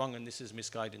 this is wrong and this is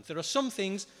misguidance. There are some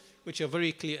things which are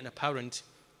very clear and apparent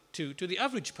to the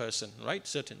average person, right?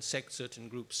 Certain sects, certain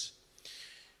groups.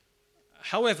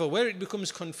 However, where it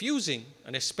becomes confusing,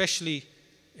 and especially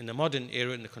in the modern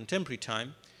era, in the contemporary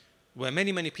time, where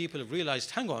many, many people have realized,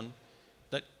 hang on,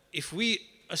 that if we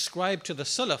ascribe to the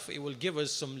Salaf, it will give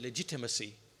us some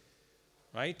legitimacy,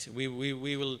 right? We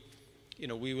will,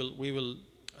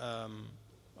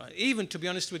 even to be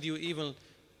honest with you, even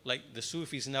like the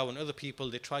Sufis now and other people,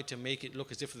 they try to make it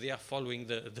look as if they are following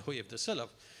the way of the Salaf.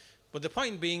 But the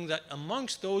point being that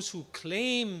amongst those who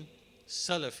claim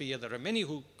Salafiyah, there are many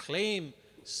who claim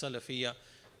Salafiyah,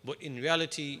 but in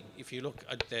reality, if you look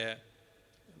at their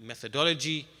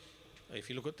methodology, if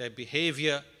you look at their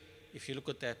behavior, if you look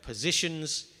at their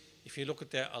positions, if you look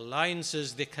at their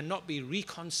alliances, they cannot be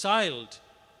reconciled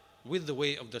with the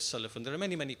way of the Salaf. And there are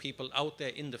many, many people out there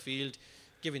in the field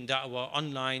giving da'wah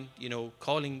online,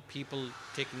 calling people,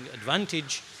 taking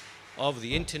advantage of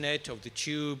the internet, of the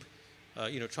tube,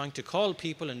 trying to call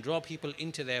people and draw people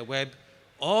into their web,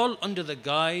 all under the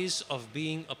guise of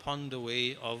being upon the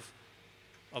way of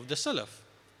the Salaf.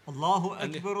 Allahu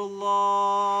Akbar,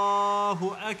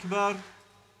 Allahu Akbar.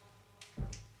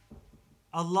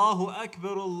 Allahu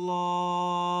Akbar,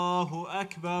 Allahu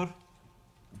Akbar.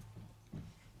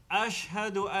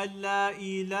 أشهد أن لا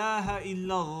إله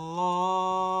إلا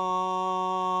الله.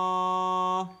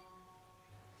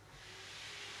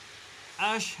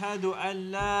 أشهد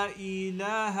أن لا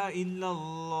إله إلا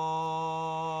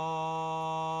الله.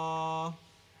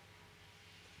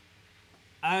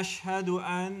 أشهد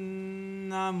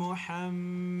أن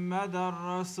محمدا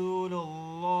رسول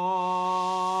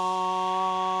الله.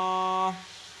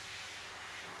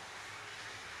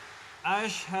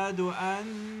 أشهد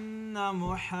أن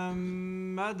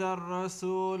محمدا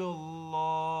رسول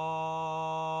الله.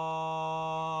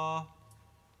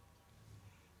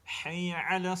 حي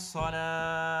على الصلاة.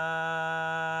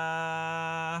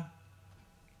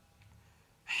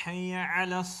 حي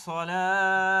على الصلاة.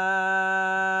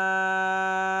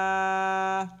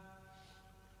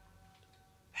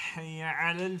 حي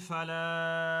على الفلاح.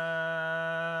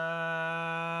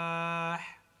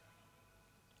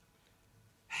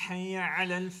 حي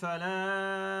على الفلاح.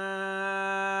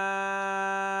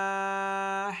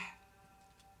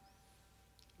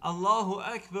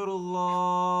 الله أكبر،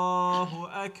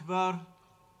 الله أكبر.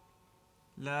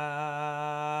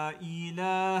 لا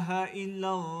إله إلا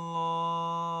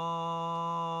الله.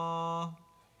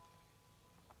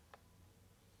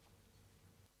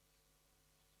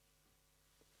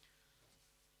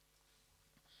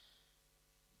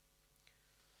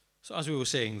 So as we were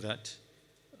saying that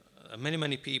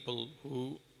many people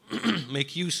who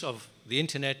make use of the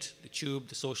internet, the tube,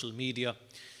 the social media,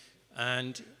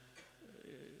 and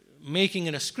making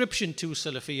an ascription to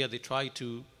Salafiyah, they try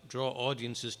to draw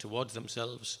audiences towards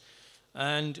themselves.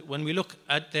 And when we look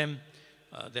at them,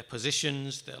 their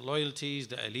positions, their loyalties,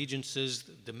 their allegiances,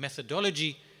 the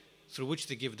methodology through which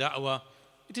they give da'wah,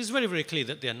 it is very, very clear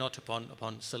that they are not upon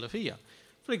Salafiyah.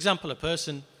 For example, a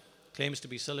person claims to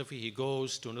be Salafi, he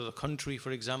goes to another country,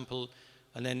 for example,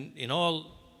 and then in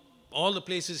all the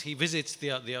places he visits, they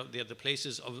are the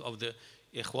places of the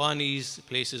Ikhwanis,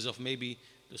 places of maybe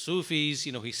the Sufis.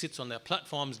 He sits on their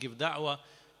platforms, give da'wah.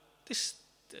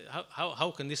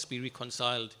 How can this be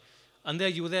reconciled? And there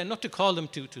you were there not to call them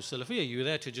to Salafiyah, you were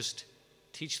there to just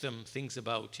teach them things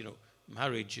about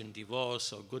marriage and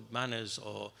divorce or good manners,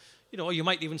 or you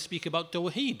might even speak about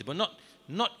Tawheed, but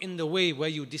not in the way where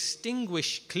you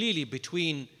distinguish clearly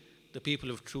between the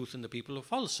people of truth and the people of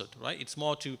falsehood, right? It's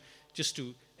more to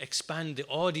expand the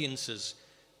audiences,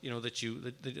 that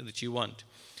you want.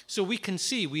 So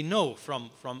we know from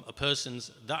a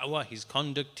person's da'wah, his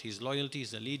conduct, his loyalty,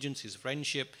 his allegiance, his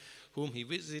friendship, whom he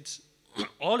visits.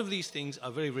 All of these things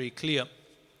are very, very clear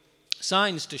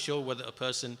signs to show whether a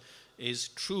person is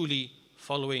truly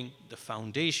following the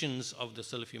foundations of the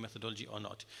Salafi methodology or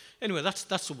not. Anyway,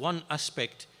 that's one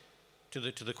aspect to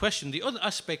the question. The other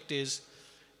aspect is,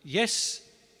 yes,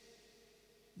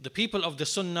 the people of the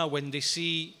Sunnah, when they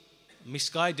see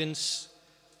misguidance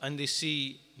and they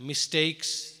see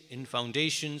mistakes in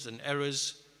foundations and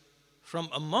errors from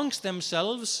amongst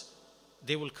themselves,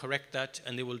 they will correct that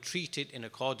and they will treat it in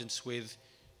accordance with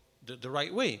the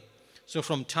right way. So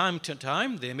from time to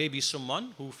time, there may be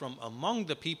someone who from among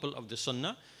the people of the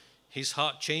Sunnah, his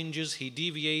heart changes, he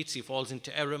deviates, he falls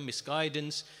into error,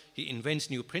 misguidance, he invents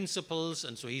new principles,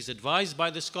 and so he's advised by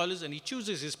the scholars and he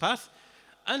chooses his path.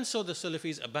 And so the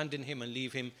Salafis abandon him and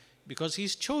leave him because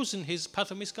he's chosen his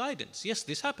path of misguidance. Yes,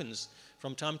 this happens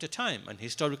from time to time. And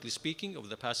historically speaking, over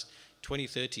the past 20,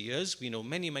 30 years, we know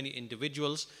many, many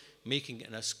individuals making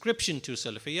an ascription to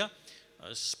Salafiyah,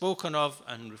 spoken of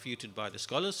and refuted by the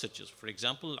scholars, such as, for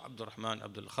example, Abdurrahman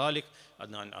Abdul Khaliq,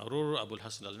 Adnan Arur, Abu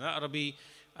al-Hasan al-Ma'rabi,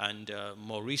 and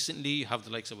more recently, you have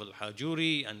the likes of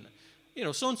al-Hajuri, and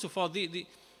so on and so forth.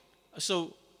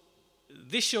 So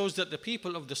this shows that the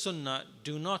people of the Sunnah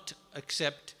do not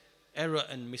accept error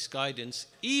and misguidance,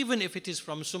 even if it is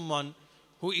from someone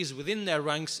who is within their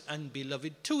ranks and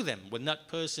beloved to them, when that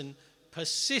person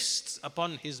persists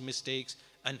upon his mistakes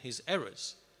and his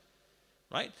errors.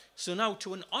 Right? So now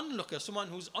to an onlooker, someone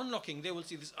who's onlooking, they will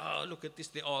see this, look at this,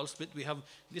 they all split. We have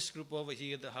this group over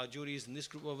here, the Hajuris, and this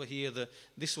group over here,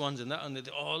 this ones and that, and they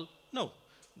all. No,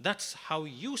 that's how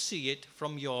you see it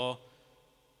from your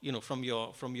from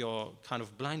your kind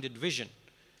of blinded vision.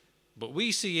 But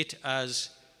we see it as,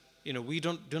 we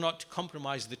do not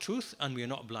compromise the truth, and we are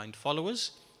not blind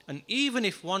followers. And even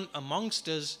if one amongst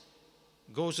us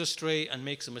goes astray and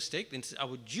makes a mistake, then it's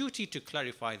our duty to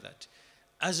clarify that.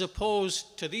 As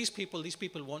opposed to these people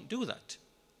won't do that.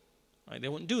 Right? They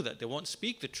won't do that. They won't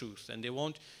speak the truth, and they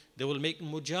will make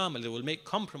mujamal, they will make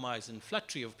compromise and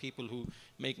flattery of people who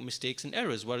make mistakes and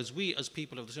errors, whereas we as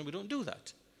people of the Sunnah, we don't do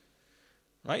that.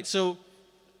 Right? So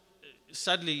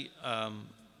sadly,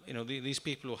 these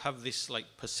people who have this like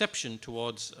perception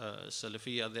towards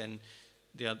Salafiyah, then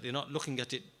they're not looking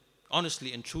at it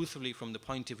honestly and truthfully from the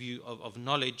point of view of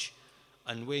knowledge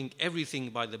and weighing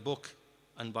everything by the book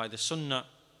and by the Sunnah.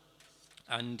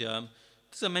 And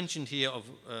there's a mention here of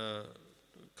a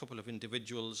couple of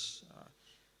individuals.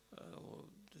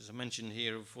 There's a mention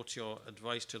here of what's your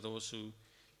advice to those who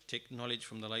take knowledge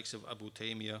from the likes of Abu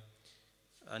Taymiyyah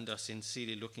and are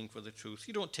sincerely looking for the truth.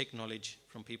 You don't take knowledge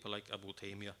from people like Abu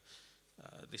Taymiyyah.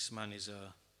 This man is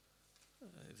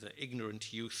an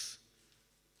ignorant youth.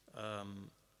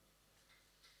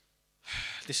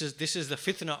 This is the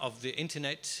fitna of the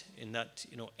internet, in that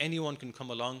anyone can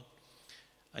come along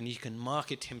and he can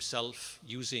market himself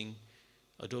using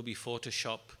Adobe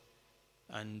Photoshop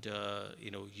and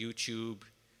YouTube,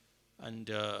 and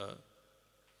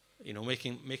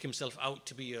make himself out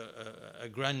to be a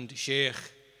grand sheikh,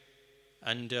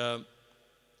 and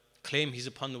claim he's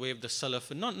upon the way of the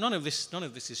Salaf. And none of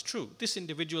this is true. This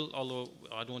individual, although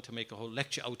I don't want to make a whole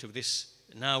lecture out of this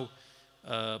now,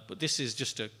 but this is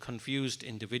just a confused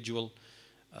individual.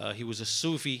 He was a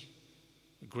Sufi,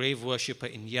 a grave worshipper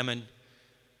in Yemen.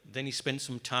 Then he spent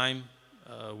some time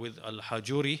with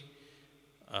al-Hajuri.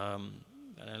 And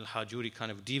al-Hajuri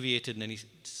kind of deviated, and then he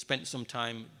spent some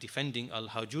time defending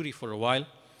al-Hajuri for a while.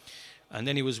 And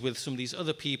then he was with some of these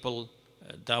other people,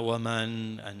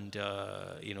 Dawaman and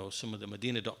some of the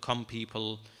Medina.com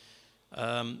people.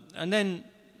 And then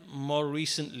more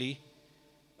recently,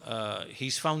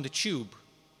 he's found a tube,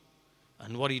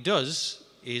 and what he does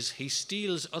is he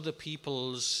steals other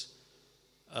people's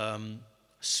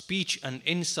speech and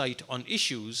insight on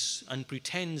issues and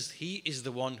pretends he is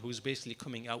the one who's basically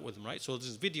coming out with them, right? So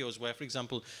there's videos where, for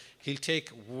example, he'll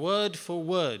take word for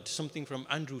word something from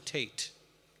Andrew Tate,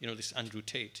 this Andrew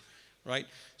Tate, right?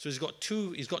 So he's got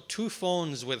two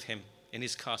phones with him in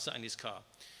his car, sat in his car.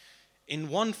 In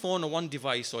one phone or one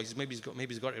device, or maybe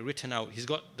he's got it written out, he's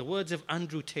got the words of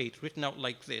Andrew Tate written out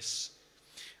like this.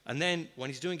 And then when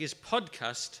he's doing his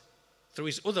podcast through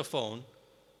his other phone,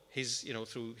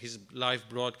 through his live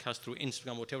broadcast, through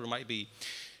Instagram, whatever it might be,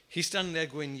 he's standing there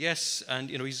going, yes, and,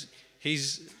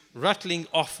 he's rattling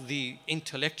off the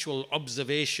intellectual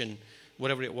observation,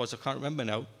 whatever it was, I can't remember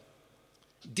now,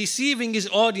 deceiving his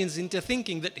audience into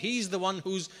thinking that he's the one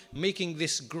who's making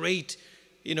this great,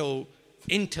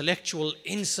 intellectual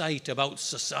insight about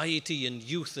society and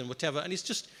youth and whatever, and it's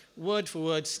just word for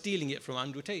word stealing it from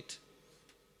Andrew Tate.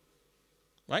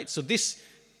 Right? So this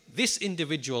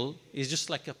individual is just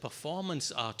like a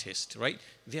performance artist, right?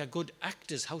 They are good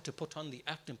actors, how to put on the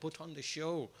act and put on the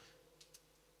show.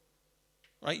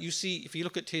 Right? You see, if you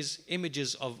look at his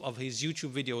images of his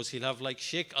YouTube videos, he'll have like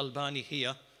Sheikh Albani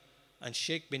here and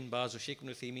Sheikh bin Baz or Sheikh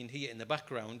Ibn Uthaymeen here in the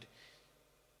background,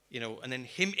 and then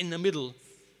him in the middle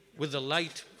with the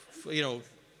light, the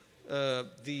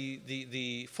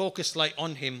focus light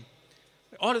on him.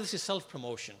 All of this is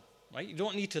self-promotion. Right? You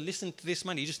don't need to listen to this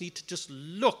man. You just need to just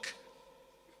look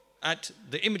at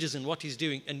the images and what he's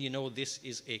doing, and this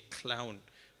is a clown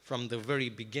from the very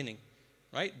beginning.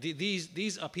 Right?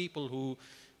 These are people who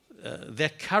their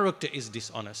character is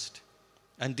dishonest,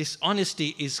 and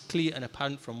dishonesty is clear and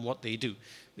apparent from what they do.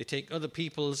 They take other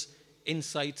people's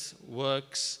insights,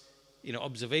 works,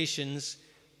 observations,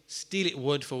 steal it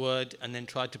word for word, and then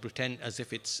try to pretend as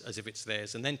if it's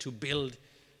theirs, and then to build,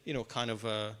 kind of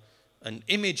an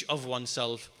image of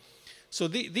oneself. So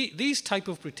these type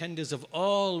of pretenders have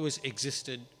always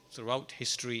existed throughout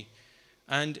history.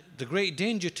 And the great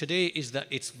danger today is that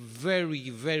it's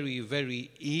very, very, very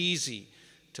easy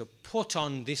to put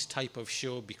on this type of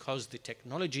show because the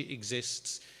technology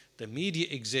exists, the media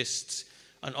exists,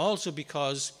 and also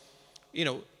because,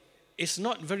 it's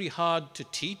not very hard to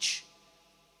teach,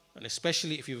 and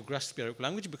especially if you've grasped the Arabic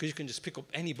language, because you can just pick up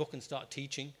any book and start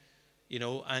teaching.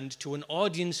 And to an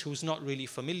audience who's not really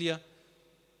familiar,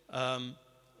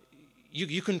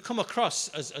 you can come across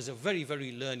as a very,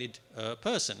 very learned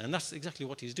person. And that's exactly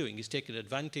what he's doing. He's taking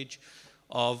advantage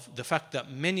of the fact that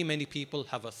many, many people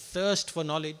have a thirst for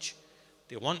knowledge.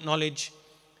 They want knowledge.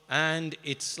 And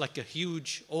it's like a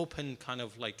huge open kind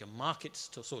of like a market,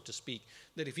 so to speak,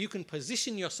 that if you can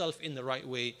position yourself in the right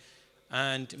way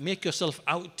and make yourself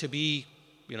out to be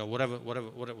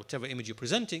whatever image you're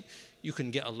presenting, you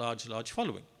can get a large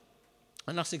following.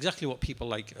 And that's exactly what people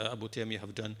like Abu Taymiyyah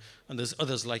have done. And there's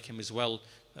others like him as well,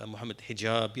 Muhammad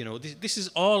Hijab. This has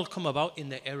all come about in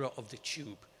the era of the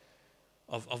tube,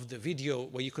 of the video,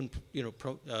 where you can, you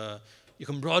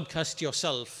can broadcast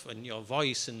yourself and your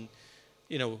voice, and,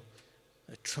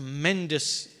 a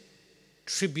tremendous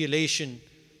tribulation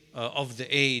of the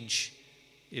age.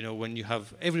 When you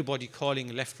have everybody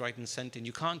calling left, right, and center, and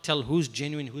you can't tell who's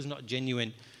genuine, who's not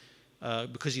genuine,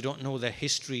 because you don't know their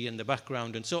history and the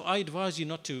background. And so I advise you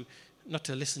not to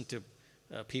listen to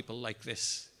people like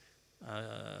this.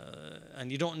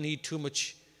 And you don't need too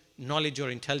much knowledge or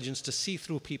intelligence to see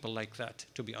through people like that,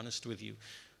 to be honest with you.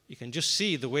 You can just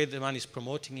see the way the man is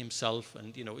promoting himself,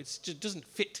 and it just doesn't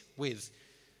fit with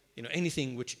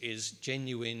anything which is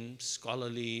genuine,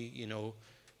 scholarly.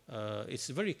 It's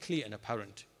very clear and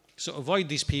apparent. So avoid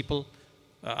these people.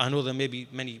 I know there may be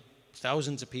many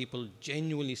thousands of people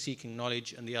genuinely seeking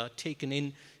knowledge, and they are taken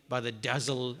in by the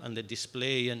dazzle and the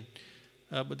display. And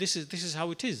but this is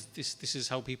how it is. This is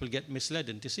how people get misled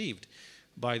and deceived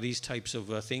by these types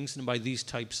of things and by these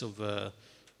types of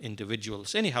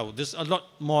individuals. Anyhow, there's a lot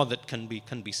more that can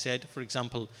be said. For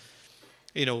example,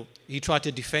 he tried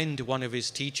to defend one of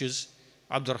his teachers,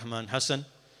 Abdurrahman Hassan.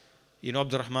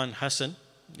 Abdurrahman Hassan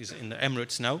is in the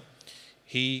Emirates now.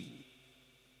 He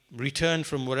returned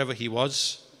from wherever he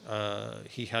was.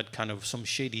 He had kind of some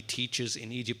shady teachers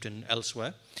in Egypt and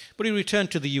elsewhere. But he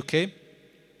returned to the UK,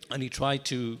 and he tried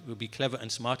to be clever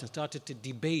and smart and started to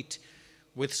debate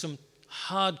with some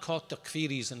hardcore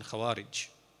takfiris and khawarij.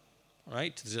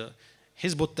 Right? There's a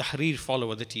Hizb ut-Tahrir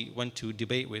follower that he went to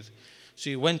debate with. So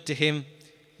he went to him,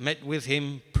 met with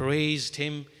him, praised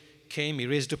him, came, he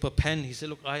raised up a pen. He said,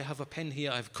 look, I have a pen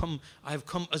here. I've come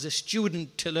as a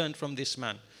student to learn from this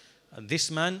man. And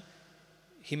this man,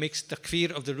 he makes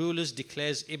takfir of the rulers,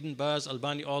 declares Ibn Baz,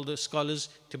 Albani, all the scholars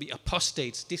to be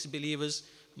apostates, disbelievers,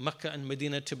 Makkah and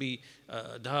Medina to be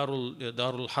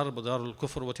Darul Harb, Darul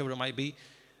Kufr, whatever it might be.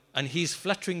 and he's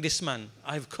flattering this man.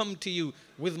 I've come to you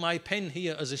with my pen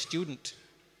here as a student.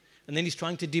 And then he's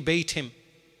trying to debate him,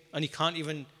 and he can't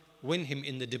even win him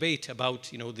in the debate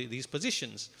about these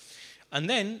positions. And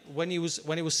then when it was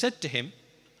said to him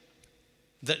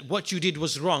that what you did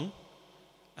was wrong,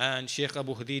 and Sheikh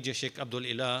Abu Khadija, Sheikh Abdul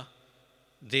Ilah,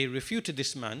 they refuted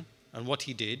this man and what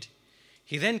he did,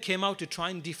 he then came out to try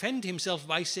and defend himself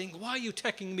by saying, why are you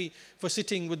attacking me for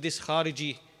sitting with this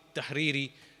Khariji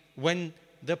Tahriri, when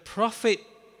the Prophet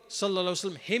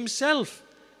ﷺ himself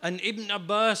and Ibn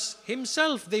Abbas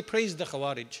himself, they praised the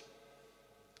Khawarij.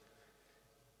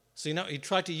 So he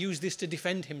tried to use this to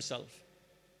defend himself,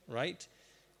 right?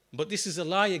 But this is a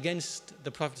lie against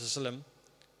the Prophet ﷺ,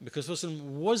 because Prophet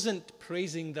wasn't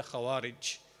praising the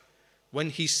Khawarij when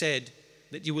he said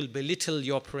that you will belittle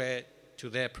your prayer to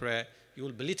their prayer, you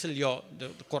will belittle the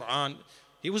Quran.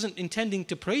 He wasn't intending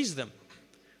to praise them,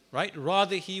 right?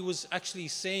 Rather, he was actually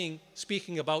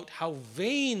speaking about how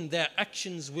vain their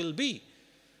actions will be.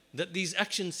 That these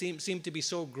actions seem to be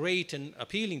so great and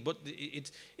appealing, but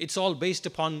it's all based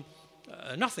upon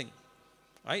nothing,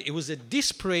 right? It was a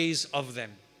dispraise of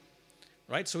them,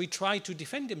 right? So he tried to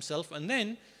defend himself, and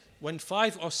then when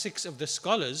 5 or 6 of the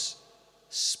scholars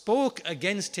spoke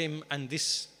against him and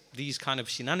these kind of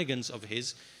shenanigans of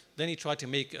his, then he tried to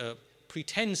make a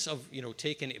pretense of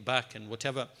taking it back and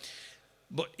whatever.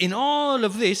 But in all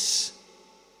of this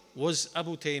was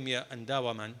Abu Taymiyyah and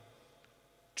Dawaman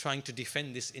trying to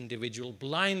defend this individual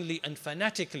blindly and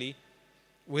fanatically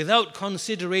without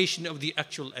consideration of the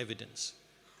actual evidence,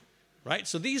 right?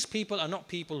 So these people are not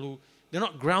people they're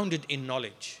not grounded in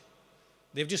knowledge.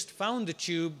 They've just found the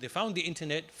tube, they found the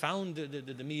internet, found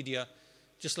the media,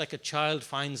 just like a child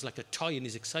finds like a toy and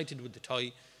is excited with the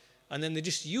toy, and then they're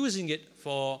just using it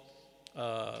for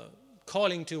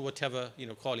calling to whatever,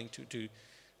 calling to,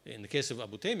 in the case of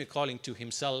Abu Taymiyyah, calling to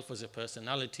himself as a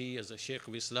personality, as a Sheikh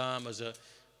of Islam, as a,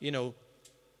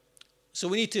 So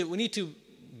we need to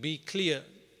be clear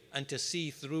and to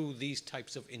see through these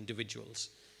types of individuals,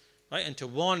 right? And to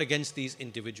warn against these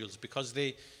individuals, because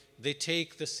they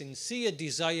take the sincere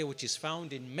desire which is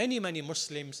found in many, many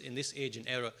Muslims in this age and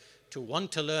era to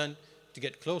want to learn, to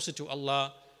get closer to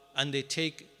Allah, and they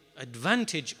take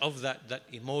advantage of that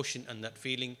emotion and that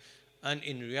feeling, and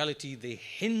in reality they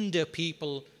hinder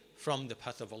people from the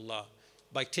path of Allah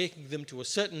by taking them to a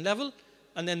certain level,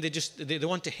 and then they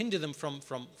want to hinder them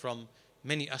from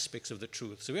many aspects of the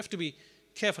truth. So we have to be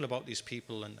careful about these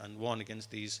people and warn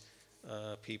against these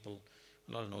people.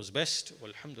 Allah knows best.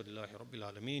 Walhamdulillahi Rabbil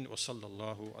Alameen. Wa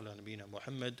sallallahu ala nabiyyina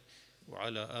Muhammad wa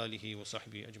ala alihi wa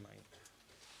sahbihi ajma'in.